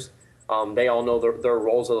players. They all know their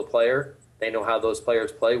roles of the player. They know how those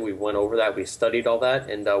players play. We went over that. We studied all that,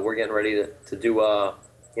 and we're getting ready to do a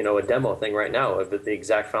demo thing right now of the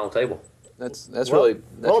exact final table. That's really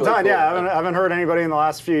well done. Cool. Yeah, I haven't heard anybody in the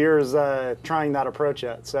last few years trying that approach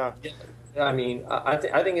yet. So. Yeah. I mean, I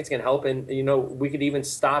think it's going to help, and we could even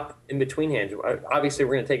stop in between hands. Obviously,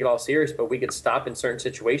 we're going to take it all serious, but we could stop in certain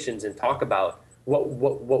situations and talk about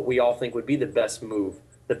what we all think would be the best move,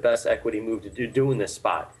 the best equity move to do in this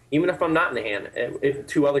spot. Even if I'm not in the hand,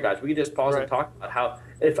 two other guys, we could just pause and talk about how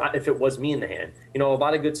if it was me in the hand. You know, a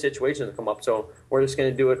lot of good situations come up, so we're just going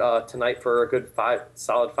to do it tonight for a good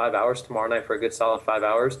solid 5 hours, tomorrow night for a good solid 5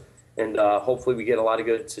 hours, and hopefully we get a lot of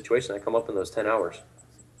good situations that come up in those 10 hours.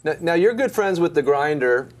 Now you're good friends with the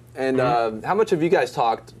Grinder, and how much have you guys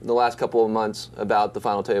talked the last couple of months about the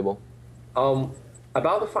final table?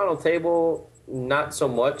 About the final table, not so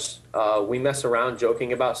much. We mess around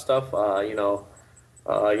joking about stuff.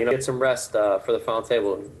 Get some rest for the final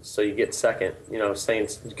table so you get second. Saying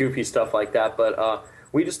goofy stuff like that. But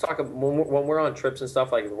we just talk when we're on trips and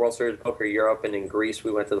stuff like the World Series of Poker Europe and in Greece.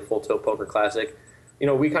 We went to the Full Tilt Poker Classic.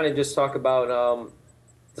 We kind of just talk about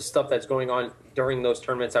the stuff that's going on during those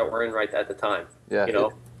tournaments that we're in right at the time. Yeah.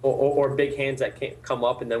 Or big hands that can't come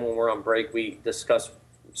up, and then when we're on break, we discuss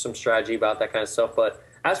some strategy about that kind of stuff. But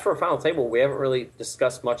as for a final table, we haven't really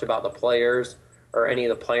discussed much about the players or any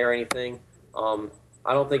of the player or anything.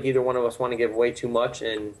 I don't think either one of us want to give away too much,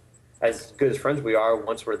 and as good as friends we are,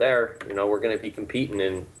 once we're there, we're going to be competing,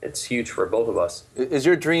 and it's huge for both of us. Is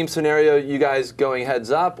your dream scenario you guys going heads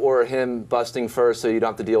up or him busting first so you don't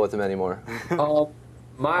have to deal with him anymore?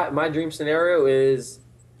 My dream scenario is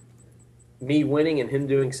me winning and him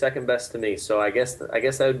doing second best to me. So I guess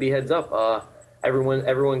that would be heads up.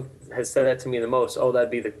 Everyone has said that to me the most. Oh, that'd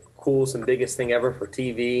be the coolest and biggest thing ever for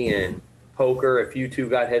TV and poker. If you two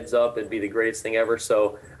got heads up, it'd be the greatest thing ever.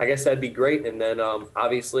 So I guess that'd be great. And then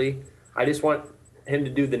obviously, I just want him to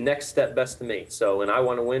do the next step best to me. So, and I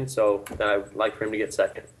want to win. So then I'd like for him to get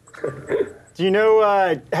second. Do you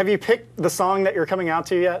know? Have you picked the song that you're coming out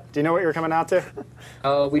to yet? Do you know what you're coming out to?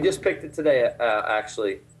 We just picked it today,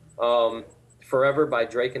 actually. Forever by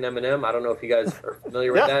Drake and Eminem. I don't know if you guys are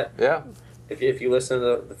familiar with that. Yeah. If you listen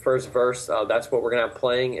to the first verse, that's what we're going to have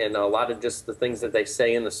playing. And a lot of just the things that they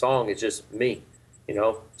say in the song is just me,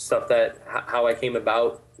 stuff how I came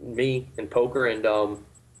about me in poker and,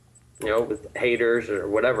 with haters or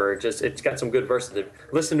whatever. It's got some good verses.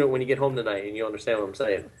 Listen to it when you get home tonight and you'll understand what I'm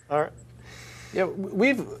saying. All right. Yeah,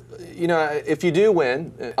 if you do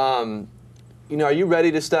win, are you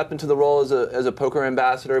ready to step into the role as a poker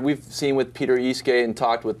ambassador? We've seen with Peter Eastgate and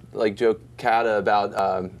talked with Joe Cata about,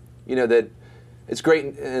 that it's great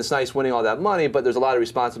and it's nice winning all that money, but there's a lot of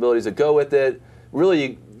responsibilities that go with it.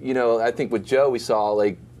 Really, I think with Joe we saw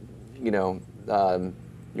your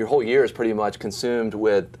whole year is pretty much consumed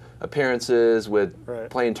with appearances, with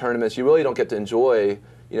playing tournaments. You really don't get to enjoy.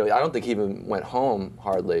 I don't think he even went home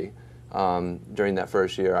hardly during that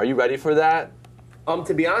first year. Are you ready for that?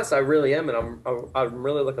 To be honest, I really am, and I'm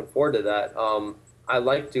really looking forward to that. I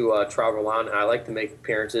like to travel around, and I like to make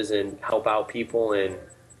appearances and help out people and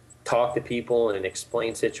talk to people and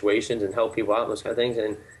explain situations and help people out and those kind of things.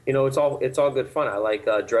 And it's all good fun. I like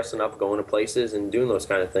dressing up, going to places, and doing those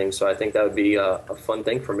kind of things. So I think that would be a fun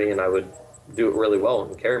thing for me, and I would do it really well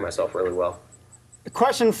and carry myself really well. A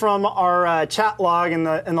question from our chat log in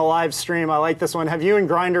the live stream. I like this one. Have you and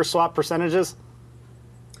Grindr swapped percentages?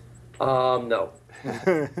 No.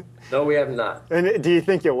 No, we have not. And do you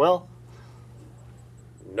think you will?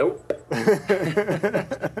 Nope.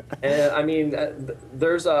 And I mean,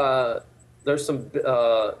 there's some.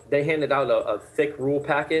 They handed out a thick rule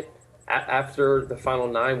packet after the final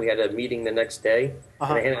 9. We had a meeting the next day.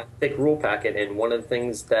 And they handed out a thick rule packet, and one of the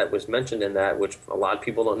things that was mentioned in that, which a lot of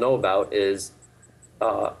people don't know about, is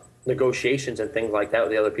negotiations and things like that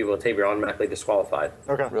with the other people at the table. You're automatically disqualified.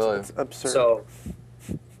 Okay. Really? It's absurd. So,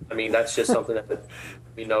 I mean, that's just something that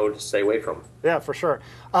we know to stay away from. Yeah, for sure.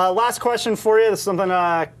 Last question for you. This is something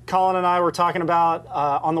Colin and I were talking about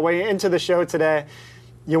on the way into the show today.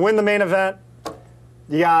 You win the main event.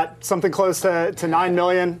 You got something close to $9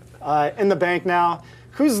 million in the bank now.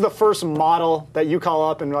 Who's the first model that you call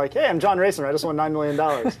up and be like, hey, I'm John Raciner. I just won $9 million.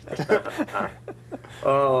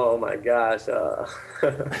 Oh, my gosh.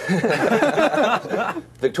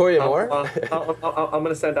 Victoria Moore? I'm going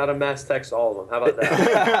to send out a mass text to all of them. How about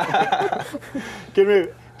that? Good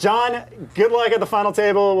move. John, good luck at the final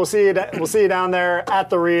table. We'll see you down there at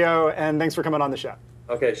the Rio, and thanks for coming on the show.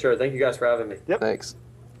 Okay, sure. Thank you guys for having me. Yep. Thanks.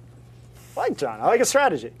 I like John. I like his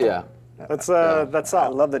strategy. Yeah. That's I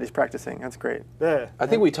solid. love that he's practicing. That's great. Yeah. I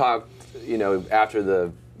think we talked, after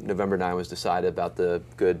the November 9 was decided about the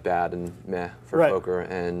good, bad, and meh for poker,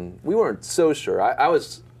 and we weren't so sure. I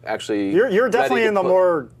was actually. You're definitely in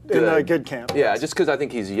the good camp. Yeah, just because I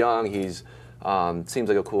think he's young. He's seems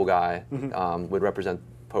like a cool guy. Would represent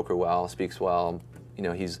poker well, speaks well.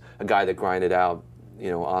 He's a guy that grinded out,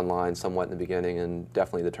 online somewhat in the beginning, and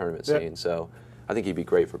definitely the tournament scene. So I think he'd be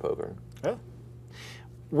great for poker. Yeah.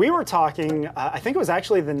 we were talking, I think it was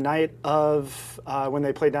actually the night of when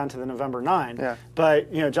they played down to the November 9. Yeah.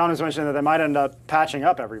 But John was mentioning that they might end up patching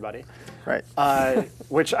up everybody. Right.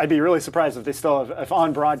 Which I'd be really surprised if they still have, if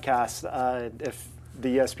on broadcast, if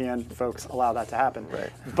the ESPN folks allow that to happen. Right.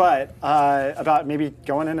 But about maybe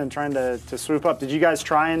going in and trying to swoop up. Did you guys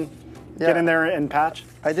try and get in there and patch?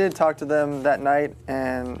 I did talk to them that night,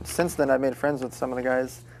 and since then I've made friends with some of the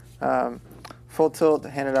guys. Full Tilt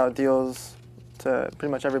handed out deals to pretty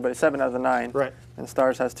much everybody, 7 out of the 9. Right. And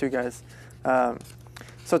Stars has 2 guys.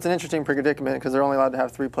 So it's an interesting predicament because they're only allowed to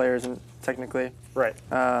have 3 players, technically. Right.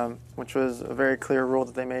 Which was a very clear rule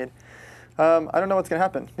that they made. I don't know what's going to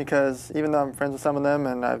happen because even though I'm friends with some of them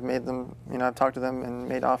and I've made them, I've talked to them and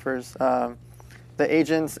made offers, the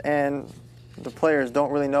agents and the players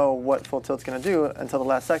don't really know what Full Tilt's going to do until the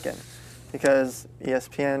last second, because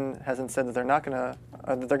ESPN hasn't said that they're not going to,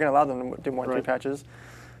 they're going to allow them to do more than 3 patches.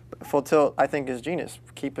 But Full Tilt, I think, is genius.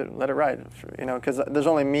 Keep it, let it ride, because there's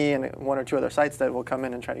only me and 1 or 2 other sites that will come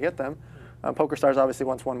in and try to get them. PokerStars obviously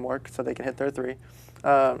wants 1 more so they can hit their 3.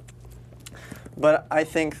 But I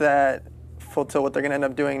think that Full Tilt, what they're going to end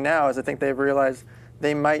up doing now is I think they've realized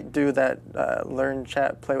they might do that Learn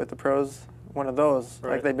Chat Play with the Pros, one of those,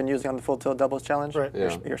 like they've been using on the Full Tilt Doubles Challenge,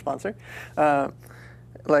 your sponsor.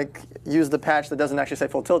 Like, use the patch that doesn't actually say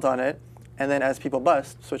Full Tilt on it, and then as people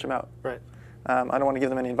bust, switch them out. Right. I don't want to give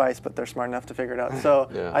them any advice, but they're smart enough to figure it out. So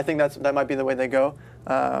I think that might be the way they go.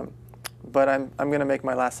 But I'm going to make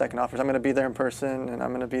my last second offers. I'm going to be there in person, and I'm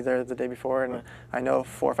going to be there the day before. And I know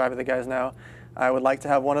 4 or 5 of the guys now. I would like to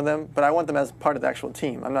have one of them, but I want them as part of the actual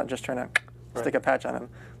team. I'm not just trying to stick a patch on them.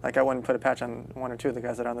 Like, I wouldn't put a patch on 1 or 2 of the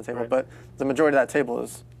guys that are on the table. But the majority of that table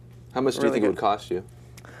is How much do you think it would cost you?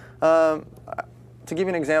 To give you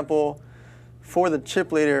an example, for the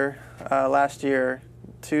chip leader last year,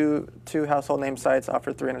 two household name sites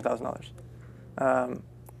offered $300,000.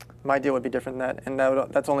 My deal would be different than that, and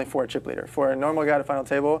that's only for a chip leader. For a normal guy to final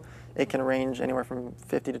table, it can range anywhere from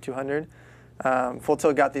 50 to 200. Full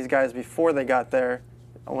Tilt got these guys before they got there,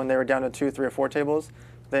 when they were down to 2, 3, or 4 tables.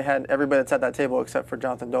 They had everybody that's at that table except for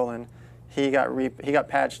Jonathan Dolan. He got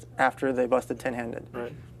patched after they busted 10-handed.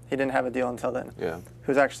 Right. He didn't have a deal until then. Yeah.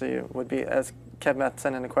 Who's actually would be, as Kev Meth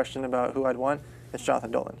sent in a question about who I'd want, it's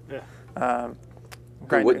Jonathan Dolan. Yeah.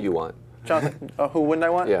 Who would you want? Jonathan, who wouldn't I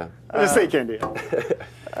want? Yeah. Just say Candy.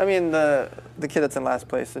 I mean, the kid that's in last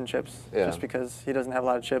place in chips, just because he doesn't have a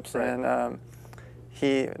lot of chips, and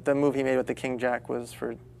the move he made with the King Jack was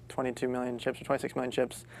for 22 million chips or 26 million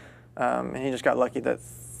chips, and he just got lucky that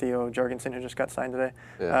Theo Jorgensen, who just got signed today,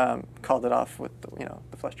 called it off with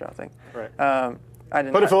the flush draw thing. Right.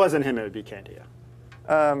 But if it wasn't him, it would be Candia.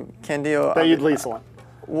 Candio. That you'd lease one.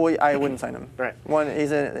 Well, I wouldn't sign him. Right. One,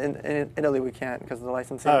 he's in Italy. We can't because of the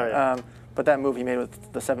licensing. Oh, yeah. But that move he made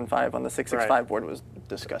with the 7-5 on the 6-6-5 board was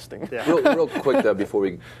disgusting. Yeah. real quick though, before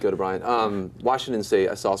we go to Brian, Washington State.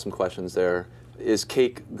 I saw some questions there. Is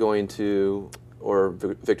Cake going to, or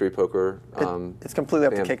Victory Poker? It's completely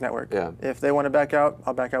up to Cake Network. Yeah. If they want to back out,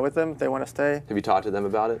 I'll back out with them. If they want to stay. Have you talked to them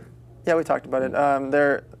about it? Yeah, we talked about it.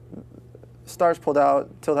 Their Stars pulled out.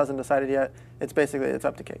 Tilt hasn't decided yet. It's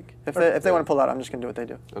up to Cake. If they want to pull out, I'm just going to do what they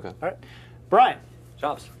do. Okay. All right. Brian.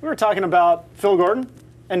 Chops. We were talking about Phil Gordon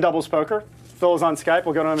and doubles poker. Phil is on Skype.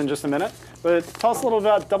 We'll go to him in just a minute. But tell us a little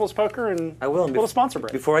about doubles poker and I will. a little sponsor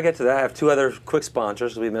break. Before I get to that, I have 2 other quick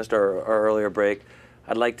sponsors. We missed our earlier break.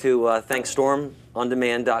 I'd like to thank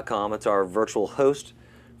StormOnDemand.com. It's our virtual host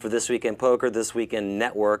for This Week in Poker, This Weekend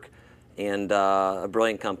Network, and a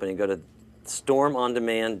brilliant company. Go to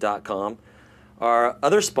StormOnDemand.com. Our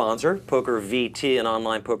other sponsor, Poker VT, an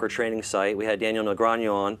online poker training site. We had Daniel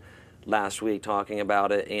Negreanu on last week talking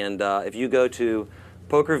about it. And if you go to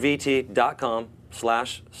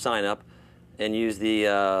pokervt.com/signup and use the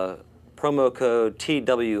promo code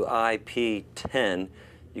TWIP10,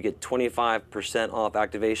 you get 25% off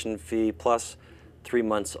activation fee plus 3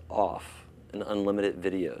 months off and unlimited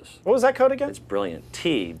videos. What was that code again? It's brilliant.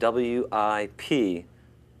 TWIP10.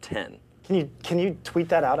 Can you tweet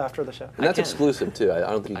that out after the show? And that's exclusive too. I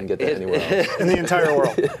don't think you can get that anywhere else. In the entire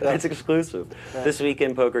world. Yeah. It's exclusive. Yeah. This Week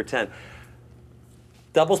in Poker 10.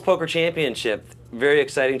 Doubles Poker Championship. Very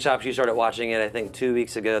exciting. Chops, you started watching it, I think, 2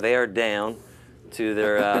 weeks ago. They are down to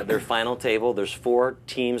their final table. There's 4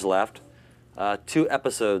 teams left, 2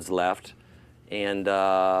 episodes left, and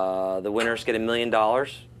the winners get $1 million.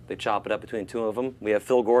 They chop it up between 2 of them. We have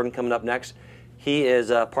Phil Gordon coming up next. He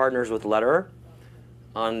is partners with Letterer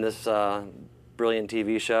on this brilliant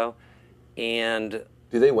TV show, and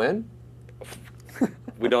do they win?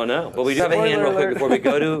 We don't know, but we do have a hand real quick before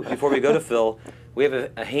we go to Phil. We have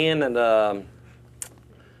a hand, and I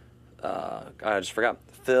just forgot.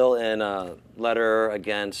 Phil in a letter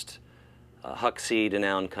against Huxley,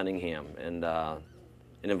 Denown, Cunningham, and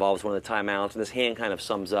it involves one of the timeouts. And this hand kind of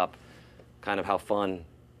sums up kind of how fun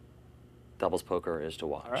doubles poker is to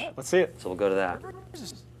watch. All right, let's see it. So we'll go to that.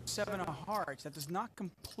 There's a 7 of hearts. That does not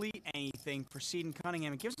complete anything for Seed and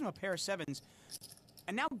Cunningham. It gives him a pair of 7s.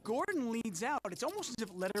 And now Gordon leads out. It's almost as if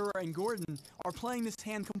Lederer and Gordon are playing this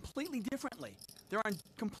hand completely differently. They're on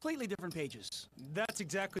completely different pages. That's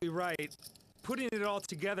exactly right. Putting it all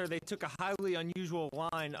together, they took a highly unusual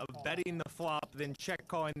line of betting the flop, then check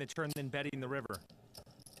calling the turn, then betting the river.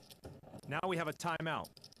 Now we have a timeout.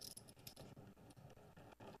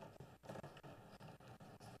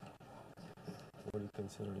 What do you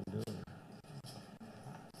consider him doing?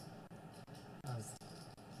 I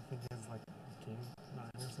think he has like king 9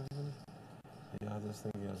 or something. Yeah, I just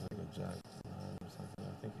think he has like a jack 9 or something.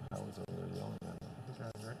 I think Howard's over there yelling at him. I think he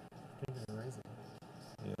has king and raising.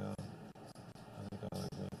 Yeah, I think I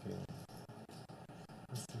like that king.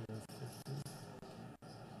 Let's see, that's 50.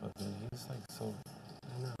 But then he's like so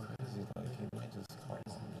I know. crazy, like he might just call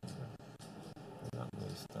on me. They're not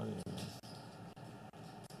really studying this.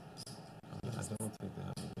 I don't think they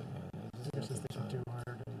have a good hand. I think it's just thinking too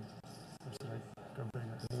hard, or should I go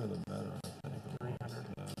bigger? Bigger the better, I think. 300.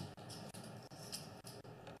 Yeah.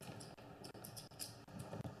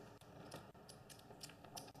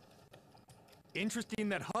 Interesting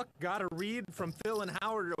that Huck got a read from Phil and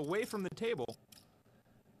Howard away from the table.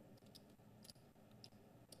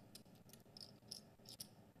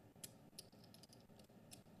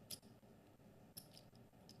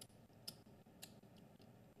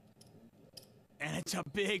 And it's a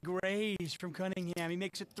big raise from Cunningham. He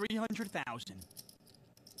makes it 300,000.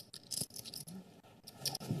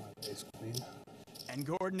 Ace queen. And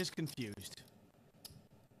Gordon is confused.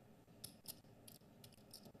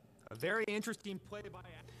 A very interesting play by...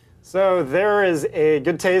 So there is a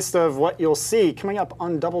good taste of what you'll see coming up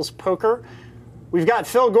on Doubles Poker. We've got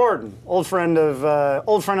Phil Gordon, old friend of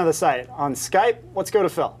the site, on Skype. Let's go to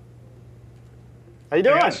Phil. How you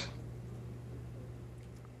doing? Hey guys.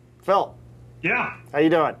 Phil. Yeah. How you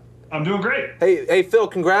doing? I'm doing great. Hey, Phil,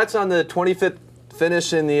 congrats on the 25th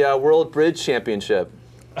finish in the World Bridge Championship.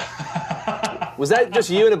 Was that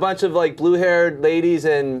just you and a bunch of like blue-haired ladies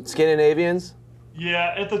and Scandinavians?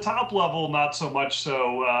 Yeah, at the top level, not so much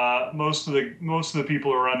so. Most of the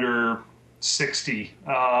people are under 60,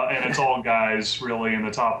 and it's all guys really in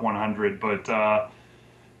the top 100. But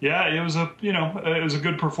yeah, it was a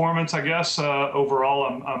good performance, I guess.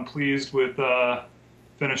 Overall, I'm pleased with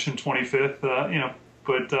finishing 25th.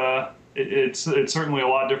 But it's certainly a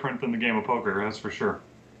lot different than the game of poker, that's for sure.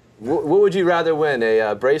 What would you rather win,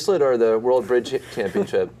 a bracelet or the World Bridge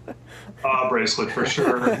Championship? Bracelet for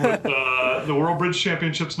sure. But, the World Bridge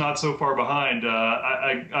Championship's not so far behind.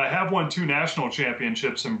 I have won 2 national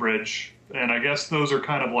championships in bridge, and I guess those are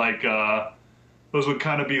kind of like those would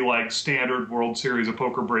kind of be like standard World Series of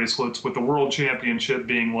Poker bracelets, with the World Championship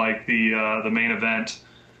being like the main event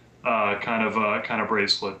kind of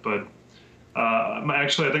bracelet. But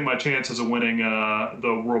actually, I think my chances of winning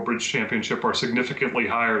the World Bridge Championship are significantly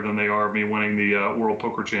higher than they are of me winning the World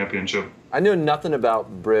Poker Championship. I know nothing about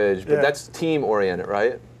bridge, but that's team-oriented,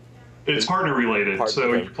 right? It's partner-related. So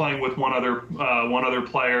okay. you're playing with one other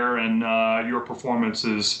player, and your performance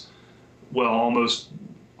is, well,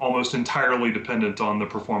 almost entirely dependent on the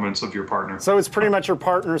performance of your partner. So it's pretty much your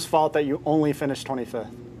partner's fault that you only finished 25th.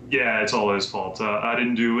 Yeah, it's all his fault. I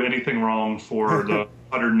didn't do anything wrong for the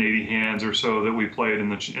 180 hands or so that we played in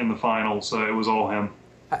the finals. It was all him.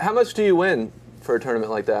 How much do you win for a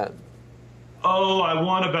tournament like that? Oh, I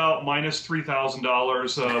won about minus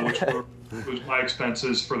 $3,000, which was my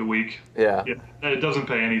expenses for the week. Yeah. It doesn't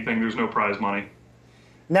pay anything. There's no prize money.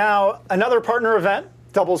 Now, another partner event,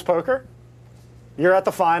 Doubles Poker. You're at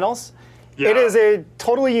the finals. Yeah. It is a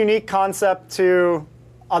totally unique concept to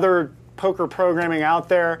other poker programming out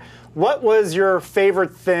there. What was your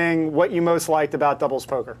favorite thing, what you most liked about Doubles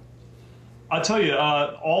Poker? I'll tell you,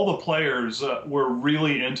 all the players were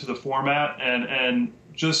really into the format, and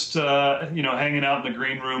just hanging out in the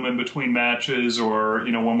green room in between matches, or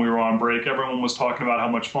when we were on break, everyone was talking about how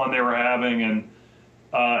much fun they were having, and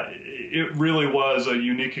it really was a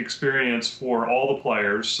unique experience for all the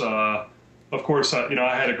players. Of course,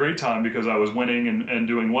 I had a great time because I was winning and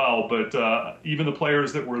doing well, but even the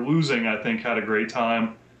players that were losing, I think, had a great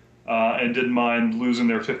time and didn't mind losing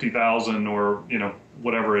their $50,000 or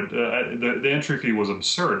whatever. The entry fee was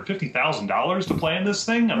absurd, $50,000 to play in this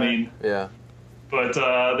thing. I mean, yeah. But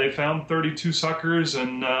they found 32 suckers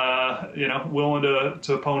and willing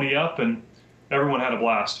to pony up, and everyone had a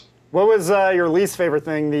blast. What was your least favorite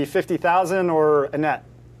thing, the $50,000 or a net?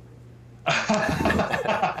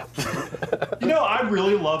 I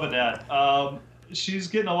really love Annette. She's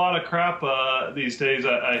getting a lot of crap these days.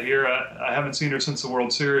 I hear. I haven't seen her since the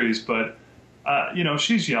World Series, but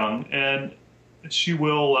she's young and she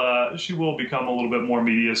will become a little bit more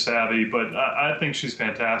media savvy. But I think she's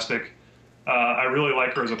fantastic. I really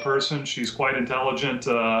like her as a person. She's quite intelligent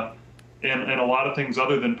in a lot of things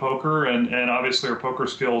other than poker, and obviously her poker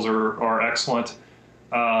skills are excellent.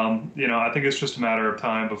 I think it's just a matter of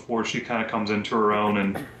time before she kind of comes into her own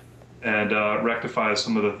and rectifies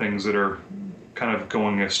some of the things that are kind of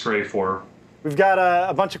going astray for her. We've got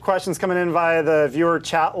a bunch of questions coming in via the viewer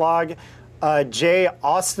chat log. Jay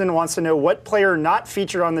Austin wants to know, what player not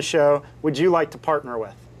featured on the show would you like to partner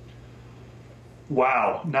with?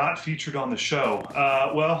 Wow, not featured on the show.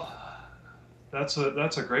 Well, that's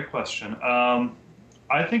a great question.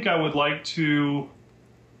 I think I would like to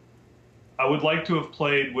have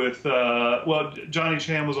played with, Johnny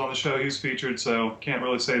Sham was on the show, he's featured, so can't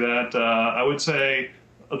really say that. I would say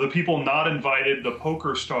the people not invited, the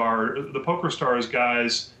Poker Stars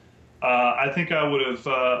guys, I think I would have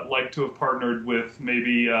liked to have partnered with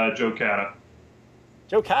maybe Joe Cata.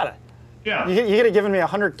 Joe Cata? Yeah. You could have given me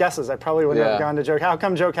 100 guesses. I probably wouldn't have gone to Joe. How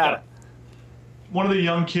come Joe Cata? One of the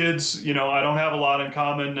young kids, I don't have a lot in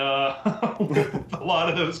common with a lot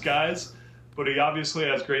of those guys, but he obviously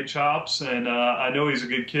has great chops, and I know he's a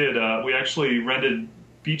good kid. We actually rented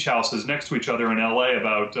beach houses next to each other in LA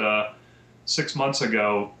about 6 months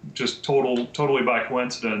ago, just totally by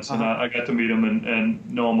coincidence, and I got to meet him and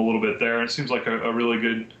know him a little bit there. It seems like a really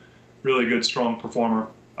good, strong performer.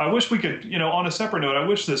 I wish we could, on a separate note, I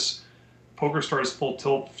wish this Poker Stars Full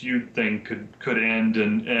Tilt feud thing could end,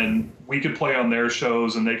 and we could play on their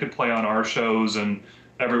shows and they could play on our shows, and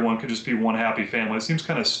everyone could just be one happy family. It seems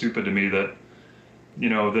kind of stupid to me that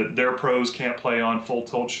that their pros can't play on Full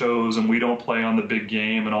Tilt shows and we don't play on the big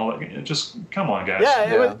game and all that. Just come on, guys.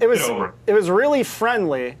 Yeah, it was really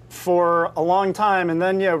friendly for a long time, and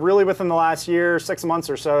then really within the last year, 6 months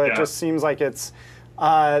or so, it just seems like it's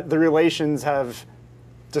the relations have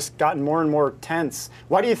just gotten more and more tense.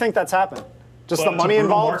 Why do you think that's happened? Just the money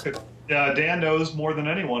involved? Dan knows more than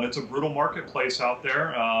anyone. It's a brutal marketplace out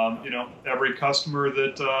there. Every customer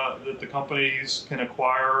that the companies can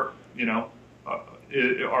acquire,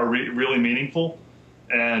 are really meaningful.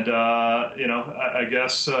 And, I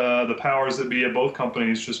guess the powers that be at both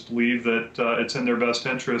companies just believe that it's in their best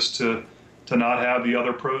interest to not have the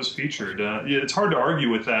other pros featured. It's hard to argue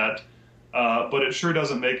with that. But it sure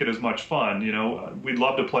doesn't make it as much fun. We'd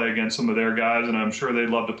love to play against some of their guys, and I'm sure they'd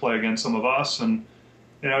love to play against some of us. And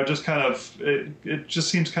just kind of it just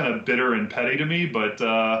seems kind of bitter and petty to me. But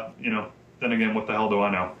then again, what the hell do I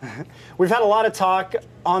know? We've had a lot of talk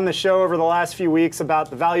on the show over the last few weeks about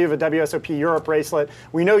the value of a WSOP Europe bracelet.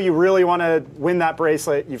 We know you really want to win that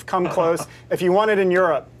bracelet. You've come close. If you want it in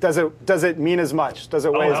Europe, does it mean as much? Does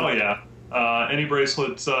it weigh as much? Oh, hell yeah. Any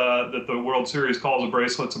bracelets that the World Series calls a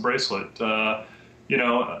bracelet's a bracelet.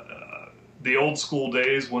 The old school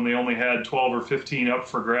days when they only had 12 or 15 up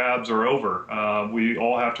for grabs are over. We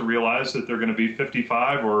all have to realize that they're going to be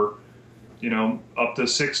 55 or, up to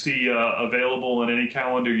 60 available in any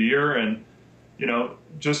calendar year. And,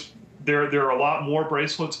 just there are a lot more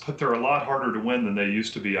bracelets, but they're a lot harder to win than they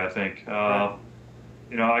used to be, I think. Right.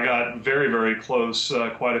 I got very, very close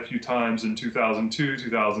quite a few times in 2002,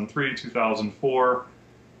 2003, 2004.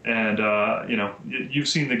 And, you've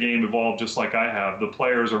seen the game evolve just like I have. The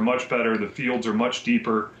players are much better. The fields are much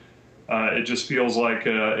deeper. It just feels like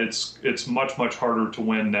it's much, much harder to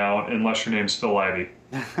win now unless your name's Phil Ivey.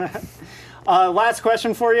 Last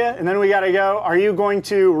question for you, and then we got to go. Are you going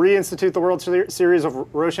to reinstitute the World Series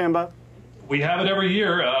of Rochambeau? We have it every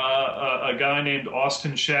year. A guy named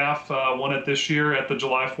Austin Schaff won it this year at the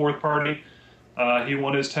July 4th party. He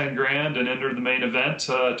won his 10 grand and entered the main event.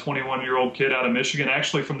 21-year-old kid out of Michigan,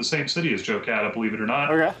 actually from the same city as Joe Cata, believe it or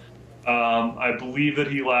not. Okay. I believe that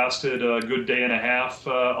he lasted a good day and a half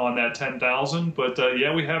on that 10,000. But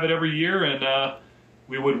yeah, we have it every year, and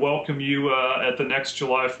we would welcome you at the next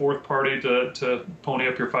July 4th party to pony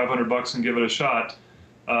up your $500 and give it a shot.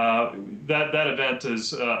 That event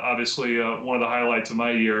is obviously one of the highlights of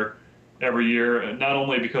my year every year, not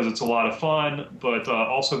only because it's a lot of fun, but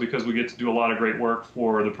also because we get to do a lot of great work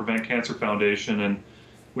for the Prevent Cancer Foundation, and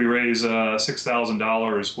we raise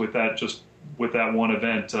 $6,000 with that one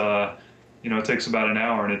event. It takes about an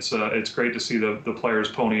hour, and it's great to see the players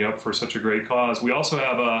pony up for such a great cause. We also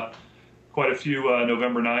have quite a few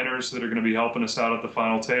November Niners that are going to be helping us out at the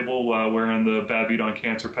final table wearing the Bad Beat on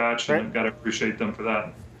Cancer patch, and I've got to appreciate them for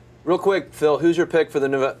that. Real quick, Phil, who's your pick for the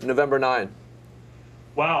November 9?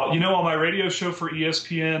 Wow, on my radio show for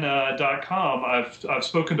ESPN.com, I've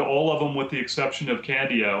spoken to all of them with the exception of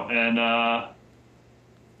Candio, and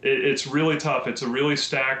it's really tough. It's a really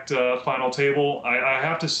stacked final table. I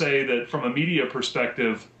have to say that from a media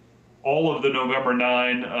perspective, all of the November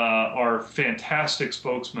 9 are fantastic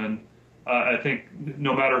spokesmen. I think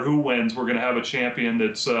no matter who wins, we're going to have a champion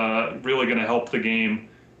that's really going to help the game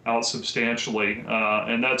out substantially,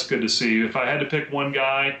 and that's good to see. If I had to pick one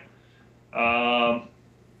guy,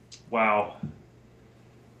 wow.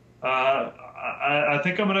 I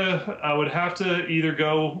think I would have to either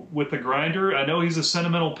go with the Grinder. I know he's a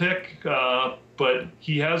sentimental pick, but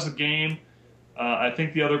he has the game. I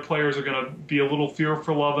think the other players are going to be a little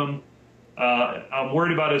fearful of him. I'm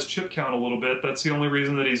worried about his chip count a little bit. That's the only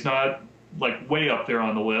reason that he's not like way up there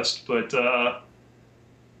on the list. But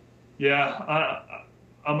yeah,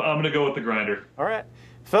 I'm going to go with the Grinder. All right.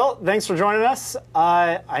 Phil, thanks for joining us.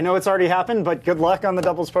 I know it's already happened, but good luck on the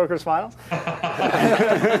Doubles Poker's finals.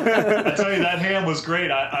 I tell you, that hand was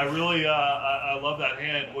great. I really I love that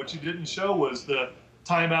hand. What you didn't show was the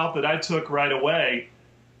timeout that I took right away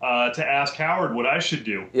to ask Howard what I should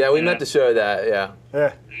do. Yeah, we meant to show that, yeah.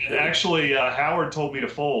 Actually, Howard told me to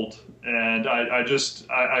fold, and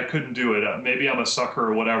I couldn't do it. Maybe I'm a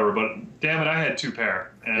sucker or whatever, but damn it, I had 2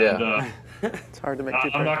 pair. And it's hard to make 2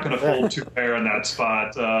 pair. I'm not going to fold 2 pair in that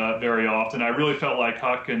spot very often. I really felt like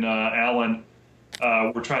Huck and Alan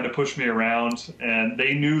were trying to push me around, and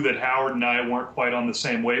they knew that Howard and I weren't quite on the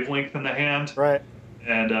same wavelength in the hand. Right.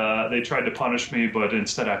 And they tried to punish me, but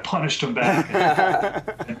instead I punished them back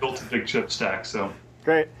and built a big chip stack. So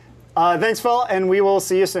great. Thanks, Phil, and we will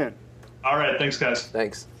see you soon. All right. Thanks, guys.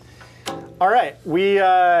 Thanks. All right. We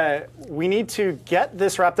need to get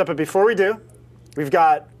this wrapped up, but before we do, we've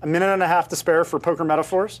got a minute and a half to spare for poker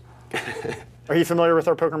metaphors. Are you familiar with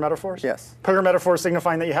our poker metaphors? Yes. Poker metaphors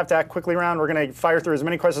signifying that you have to act quickly round. We're going to fire through as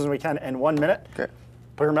many questions as we can in 1 minute. Okay.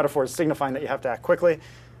 Poker metaphors signifying that you have to act quickly.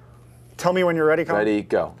 Tell me when you're ready, Colin. Ready,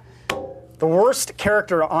 go. The worst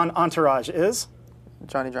character on Entourage is?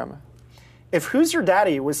 Johnny Drama. If Who's Your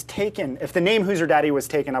Daddy was taken, if the name Who's Your Daddy was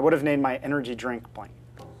taken, I would have named my energy drink blank.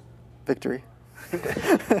 Victory.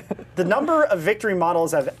 The number of victory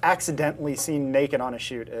models I've accidentally seen naked on a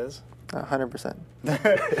shoot is? 100%.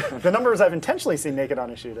 The numbers I've intentionally seen naked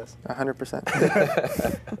on a shoot is?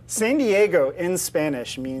 100%. San Diego in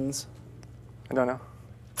Spanish means? I don't know.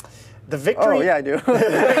 The victory. Oh, yeah, I do. It was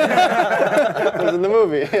in the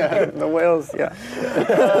movie. Yeah, the whales. Yeah.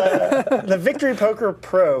 The Victory Poker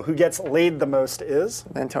Pro who gets laid the most is?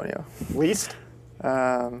 Antonio. Least?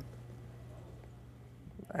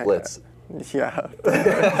 Blitz. Yeah.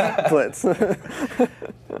 Blitz.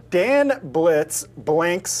 Dan Blitz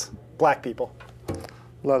blanks black people.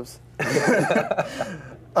 Loves.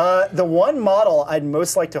 The one model I'd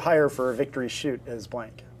most like to hire for a victory shoot is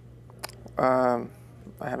blank.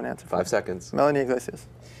 I have an answer. 5 seconds. Melanie Iglesias.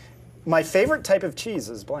 My favorite type of cheese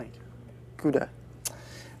is blank. Gouda.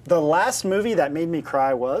 The last movie that made me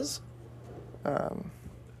cry was? The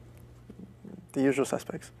Usual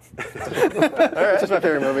Suspects. It's just my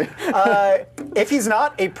favorite movie. If he's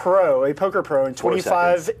not a pro, a poker pro, in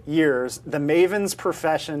 25 years, the Maven's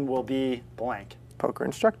profession will be blank. Poker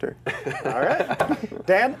instructor. All right.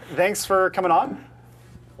 Dan, thanks for coming on.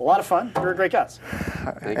 A lot of fun. You're a great guest.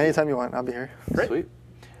 Anytime you want, I'll be here. Great. Sweet.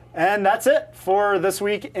 And that's it for This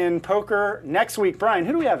Week in Poker. Next week, Brian,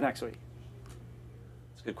 who do we have next week?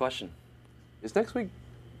 It's a good question. Is next week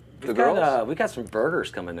the We've girls? got, we got some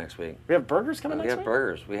burgers coming next week. We have burgers coming next We have week?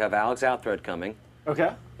 burgers. We have Alex Outhread coming.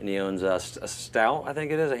 Okay. And he owns a Stout, I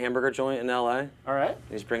think it is, a hamburger joint in L.A. All right. And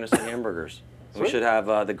he's bringing us some hamburgers. And we Sweet. should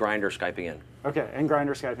have the Grinder Skyping in. Okay, and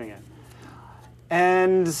Grinder Skyping in.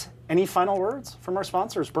 And any final words from our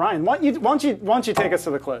sponsors? Brian, why don't you take us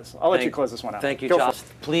to the close? I'll let you close this one out. Thank you, Go Chops.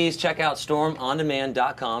 for it. Please check out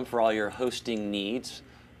stormondemand.com for all your hosting needs,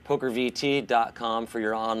 pokervt.com for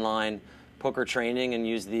your online poker training, and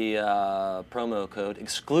use the promo code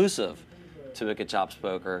exclusive to Wicked Chops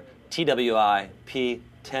Poker,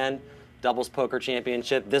 TWIP10, Doubles Poker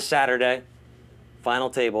Championship this Saturday, final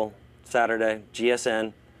table, Saturday,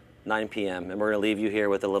 GSN, 9 p.m. And we're going to leave you here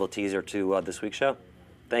with a little teaser to this week's show.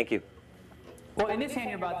 Thank you. Well, in this hand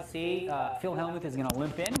you're about to see, Phil Hellmuth is going to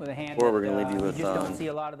limp in with a hand Or we're going to leave you with... you just don't see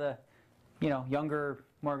a lot of the, younger,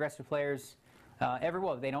 more aggressive players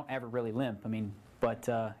they don't ever really limp. I mean, but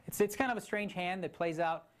it's kind of a strange hand that plays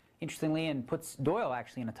out interestingly and puts Doyle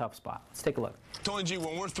actually in a tough spot. Let's take a look. Tony G,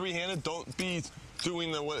 when we're three-handed, don't be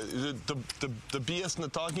doing the BS and the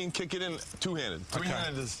talking. Kick it in two-handed.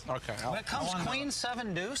 Three-handed is... Okay. When it comes queen,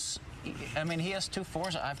 seven, deuce, I mean, he has 2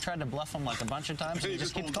 4s. I've tried to bluff him like a bunch of times, and he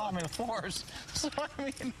just keeps calling me the 4s. So, I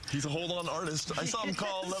mean... He's a hold-on artist. I saw him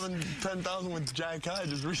call 11, 10,000 with Jack High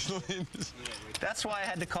just recently. That's why I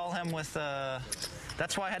had to call him with,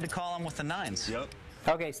 that's why I had to call him with the 9s. Yep.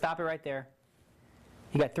 Okay, stop it right there.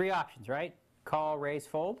 You got 3 options, right? Call, raise,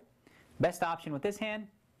 fold. Best option with this hand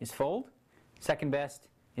is fold. Second best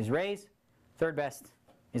is raise. Third best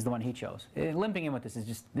is the one he chose. Limping in with this is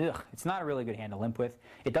just, ugh. It's not a really good hand to limp with.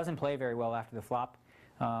 It doesn't play very well after the flop.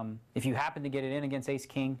 If you happen to get it in against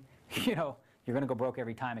ace-king, you know, you're going to go broke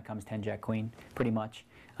every time it comes 10-jack-queen, pretty much.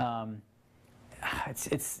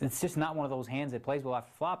 It's just not one of those hands that plays well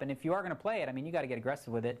after flop. And if you are going to play it, I mean, you got to get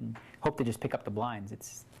aggressive with it and hope to just pick up the blinds.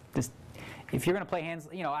 It's just, if you're going to play hands,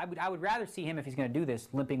 you know, I would rather see him, if he's going to do this,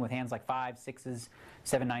 limping with hands like 5s, 6s,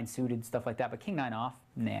 7, 9 suited, stuff like that. But king 9 off,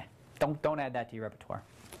 nah. Don't add that to your repertoire.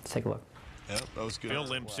 Let's take a look. Yep, that was good. Phil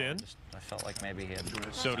limps in. I felt like maybe he had...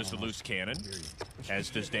 So does the loose cannon, as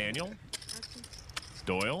does Daniel.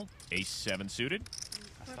 Doyle, ace-7 suited,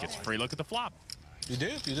 gets a free look at the flop. You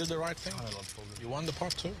did. You did the right thing. You won the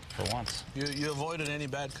pot, too. For once. You avoided any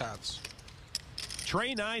bad cards.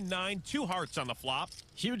 Trey 9-9, 2 hearts on the flop.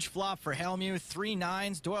 Huge flop for Hellmuth, 3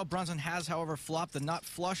 9s. Doyle Brunson has, however, flopped the nut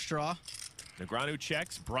flush draw. Negreanu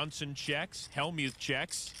checks, Brunson checks, Hellmuth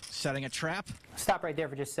checks. Setting a trap. Stop right there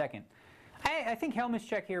for just a second. I think Hellmuth's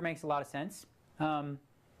check here makes a lot of sense.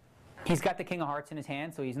 He's got the king of hearts in his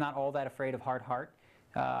hand, so he's not all that afraid of heart.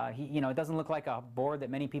 You know, it doesn't look like a board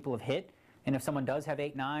that many people have hit. And if someone does have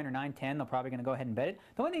 8-9 or 9-10, they're probably going to go ahead and bet it.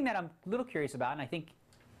 The only thing that I'm a little curious about, and I think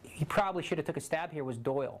he probably should have took a stab here, was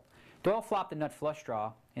Doyle. Doyle flopped the nut flush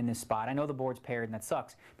draw in this spot. I know the board's paired and that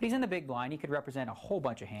sucks, but he's in the big blind. He could represent a whole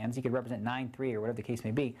bunch of hands. He could represent 9-3 or whatever the case may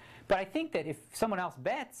be. But I think that if someone else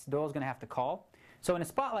bets, Doyle's going to have to call. So in a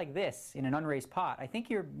spot like this, in an unraised pot, I think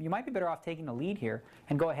you might be better off taking the lead here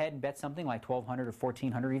and go ahead and bet something like 1,200 or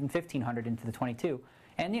 1,400 or even 1,500 into the 22.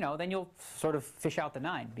 And, you know, then you'll sort of fish out the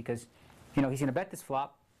 9 because, you know, he's going to bet this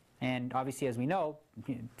flop. And obviously, as we know,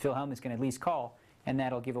 Phil Hellmuth's going to at least call. And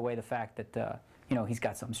that'll give away the fact that, you know, he's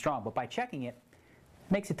got something strong. But by checking it,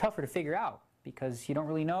 it makes it tougher to figure out because you don't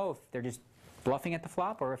really know if they're just bluffing at the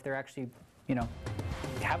flop or if they're actually, you know,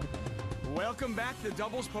 have... Welcome back to the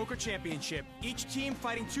Doubles Poker Championship. Each team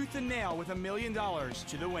fighting tooth and nail with $1 million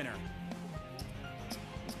to the winner.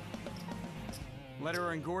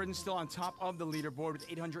 Lederer and Gordon still on top of the leaderboard with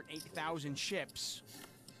 808,000 chips.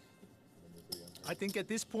 I think at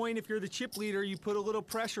this point, if you're the chip leader, you put a little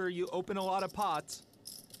pressure, you open a lot of pots.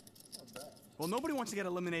 Well, nobody wants to get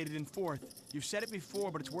eliminated in 4th. You've said it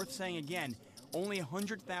before, but it's worth saying again. Only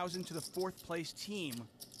 100,000 to the 4th place team,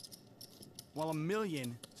 while $1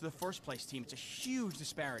 million to the 1st place team. It's a huge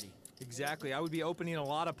disparity. Exactly. I would be opening a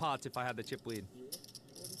lot of pots if I had the chip lead.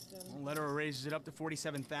 Well, Lederer raises it up to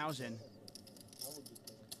 47,000.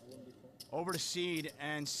 Over to Seed,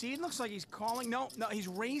 and Seed looks like he's calling. No, he's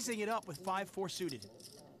raising it up with 5-4 suited.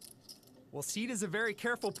 Well, Seed is a very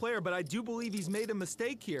careful player, but I do believe he's made a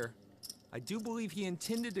mistake here. I do believe he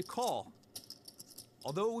intended to call.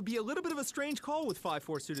 Although it would be a little bit of a strange call with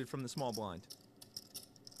 5-4 suited from the small blind.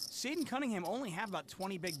 Seed and Cunningham only have about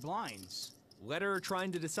 20 big blinds. Lederer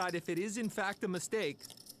trying to decide if it is in fact a mistake.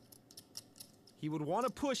 He would want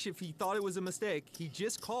to push if he thought it was a mistake. He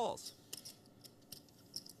just calls.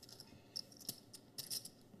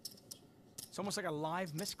 It's almost like a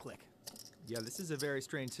live misclick. Yeah, this is a very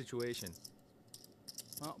strange situation.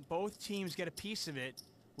 Well, both teams get a piece of it.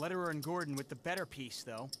 Lederer and Gordon with the better piece,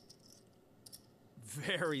 though.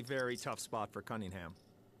 Very, very tough spot for Cunningham.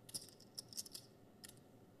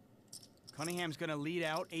 Cunningham's going to lead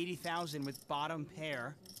out 80,000 with bottom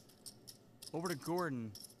pair. Over to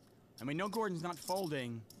Gordon. And we know Gordon's not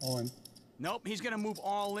folding. All in. Nope, he's going to move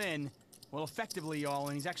all in. Well, effectively all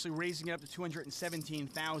in. He's actually raising it up to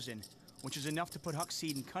 217,000, which is enough to put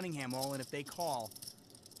Huckseed and Cunningham all in if they call.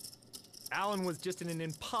 Allen was just in an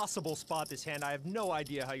impossible spot this hand. I have no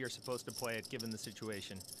idea how you're supposed to play it, given the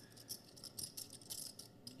situation.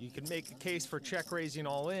 You could make a case for check raising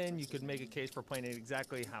all in. You could make a case for playing it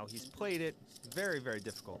exactly how he's played it. Very, very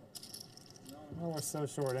difficult. Well, we're so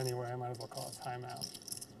short anyway, I might as well call a timeout.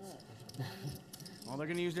 Well, they're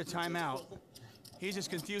going to use their timeout. He's as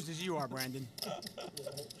confused as you are, Brandon.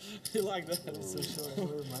 You like that? It's so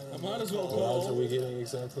short. I might as well call. What odds are we getting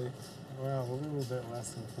exactly? Well, we're a little bit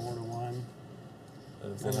less than 4-1.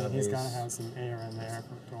 And then he's got to have some air in there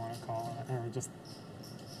to want to call it. Or just,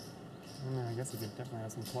 I mean, I guess he could definitely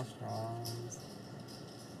have some flush draws.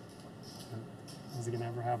 Is he going to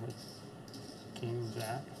ever have a king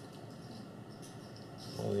jack?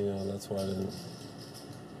 Well, yeah, that's why I didn't.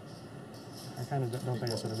 I kind of don't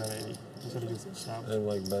think I should have bet 80. I should have just shoved. I didn't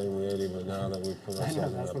like betting the 80, but now that we put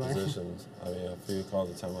ourselves in that position, I mean, if you called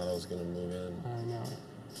the timeout, I was going to move in. I know.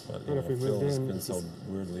 But But if we Phil's moved in, been so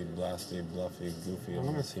weirdly blasty, bluffy, goofy.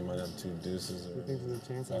 Unless he might have 2 deuces or you think there's a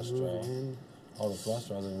chance flush of draw. moving in? All the flush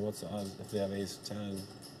draws. I mean, what's the odds if they have ace 10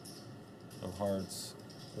 of hearts?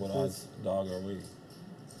 What odds dog are we?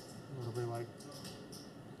 It'll be like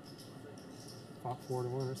 4 to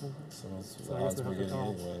 1 or something. So that's So the I guess odds we we're have to getting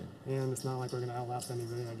call. anyway. And it's not like we're going to outlast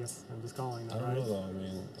anybody. I guess I'm just calling that, I don't right? know though. I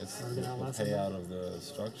mean, it's Are we the gonna outlast payout of the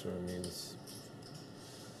structure means.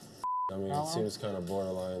 I mean, How it long? seems kind of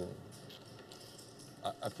borderline.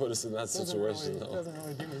 I put us in that Doesn't situation really, though. doesn't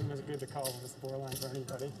really do me much good to call when it's borderline for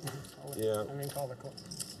anybody. Yeah. I mean, call the call.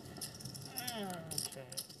 Okay.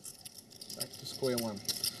 Back to square one.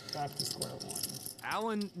 Back to square one.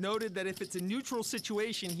 Alan noted that if it's a neutral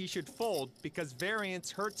situation, he should fold because variance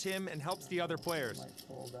hurts him and helps the other players. Might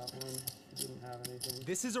fold that one. He didn't have anything.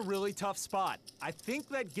 This is a really tough spot. I think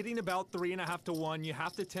that getting about 3.5 to 1, you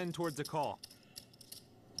have to tend towards a call.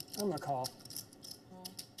 I'm gonna call.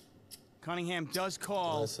 Cunningham does Did I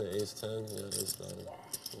call. say ace 10? Yeah, ace 9.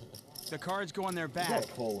 The cards go on their You back. gotta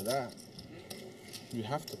call with that. You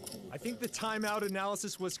have to call. I think the timeout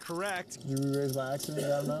analysis was correct. Did you raise by accident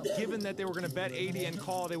that amount? Given that they were going to bet 80 and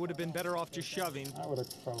call, they would have been better off just shoving. I would have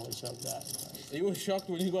probably shoved that. You were shocked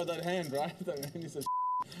when you got that hand, right? And you said,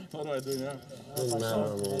 what do I do now? Doesn't matter.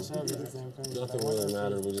 I mean, nothing really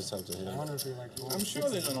matters. We just have to hit. I wonder if we like. I'm sure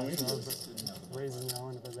they don't know Raising your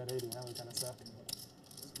own if I bet 80, that would kind of suck.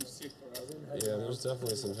 Yeah, there's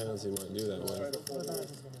definitely some hands he might do that way.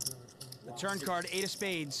 The turn card, 8 of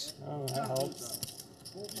spades. Oh, that helps.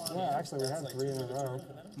 Yeah, actually, we had 3 in a row.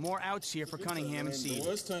 More outs here for Cunningham and The Seed.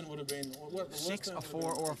 worst turn would have been... What, the worst 6, turn a would have 4,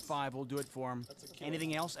 been- or a 5 will do it for him.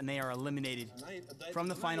 Anything else, and they are eliminated from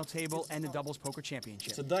the final table and the doubles poker championship.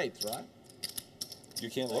 It's a date, right? You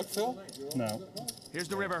can't look, Phil? No. Here's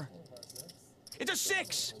the river. It's a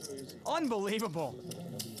 6! Unbelievable.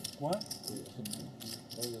 What?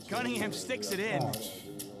 Cunningham sticks it in.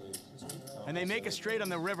 And they make a straight on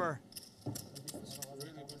the river.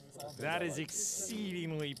 That is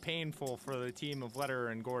exceedingly painful for the team of Lederer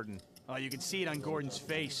and Gordon. Oh, you can see it on Gordon's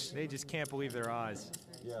face. They just can't believe their eyes.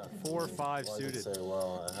 Yeah. 4 or 5 Well, I suited. could say,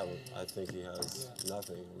 well, I think he has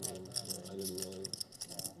nothing. I mean, I didn't really.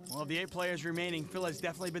 Well, of the 8 players remaining, Phil has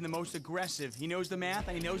definitely been the most aggressive. He knows the math,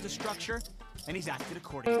 and he knows the structure, and he's acted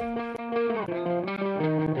accordingly.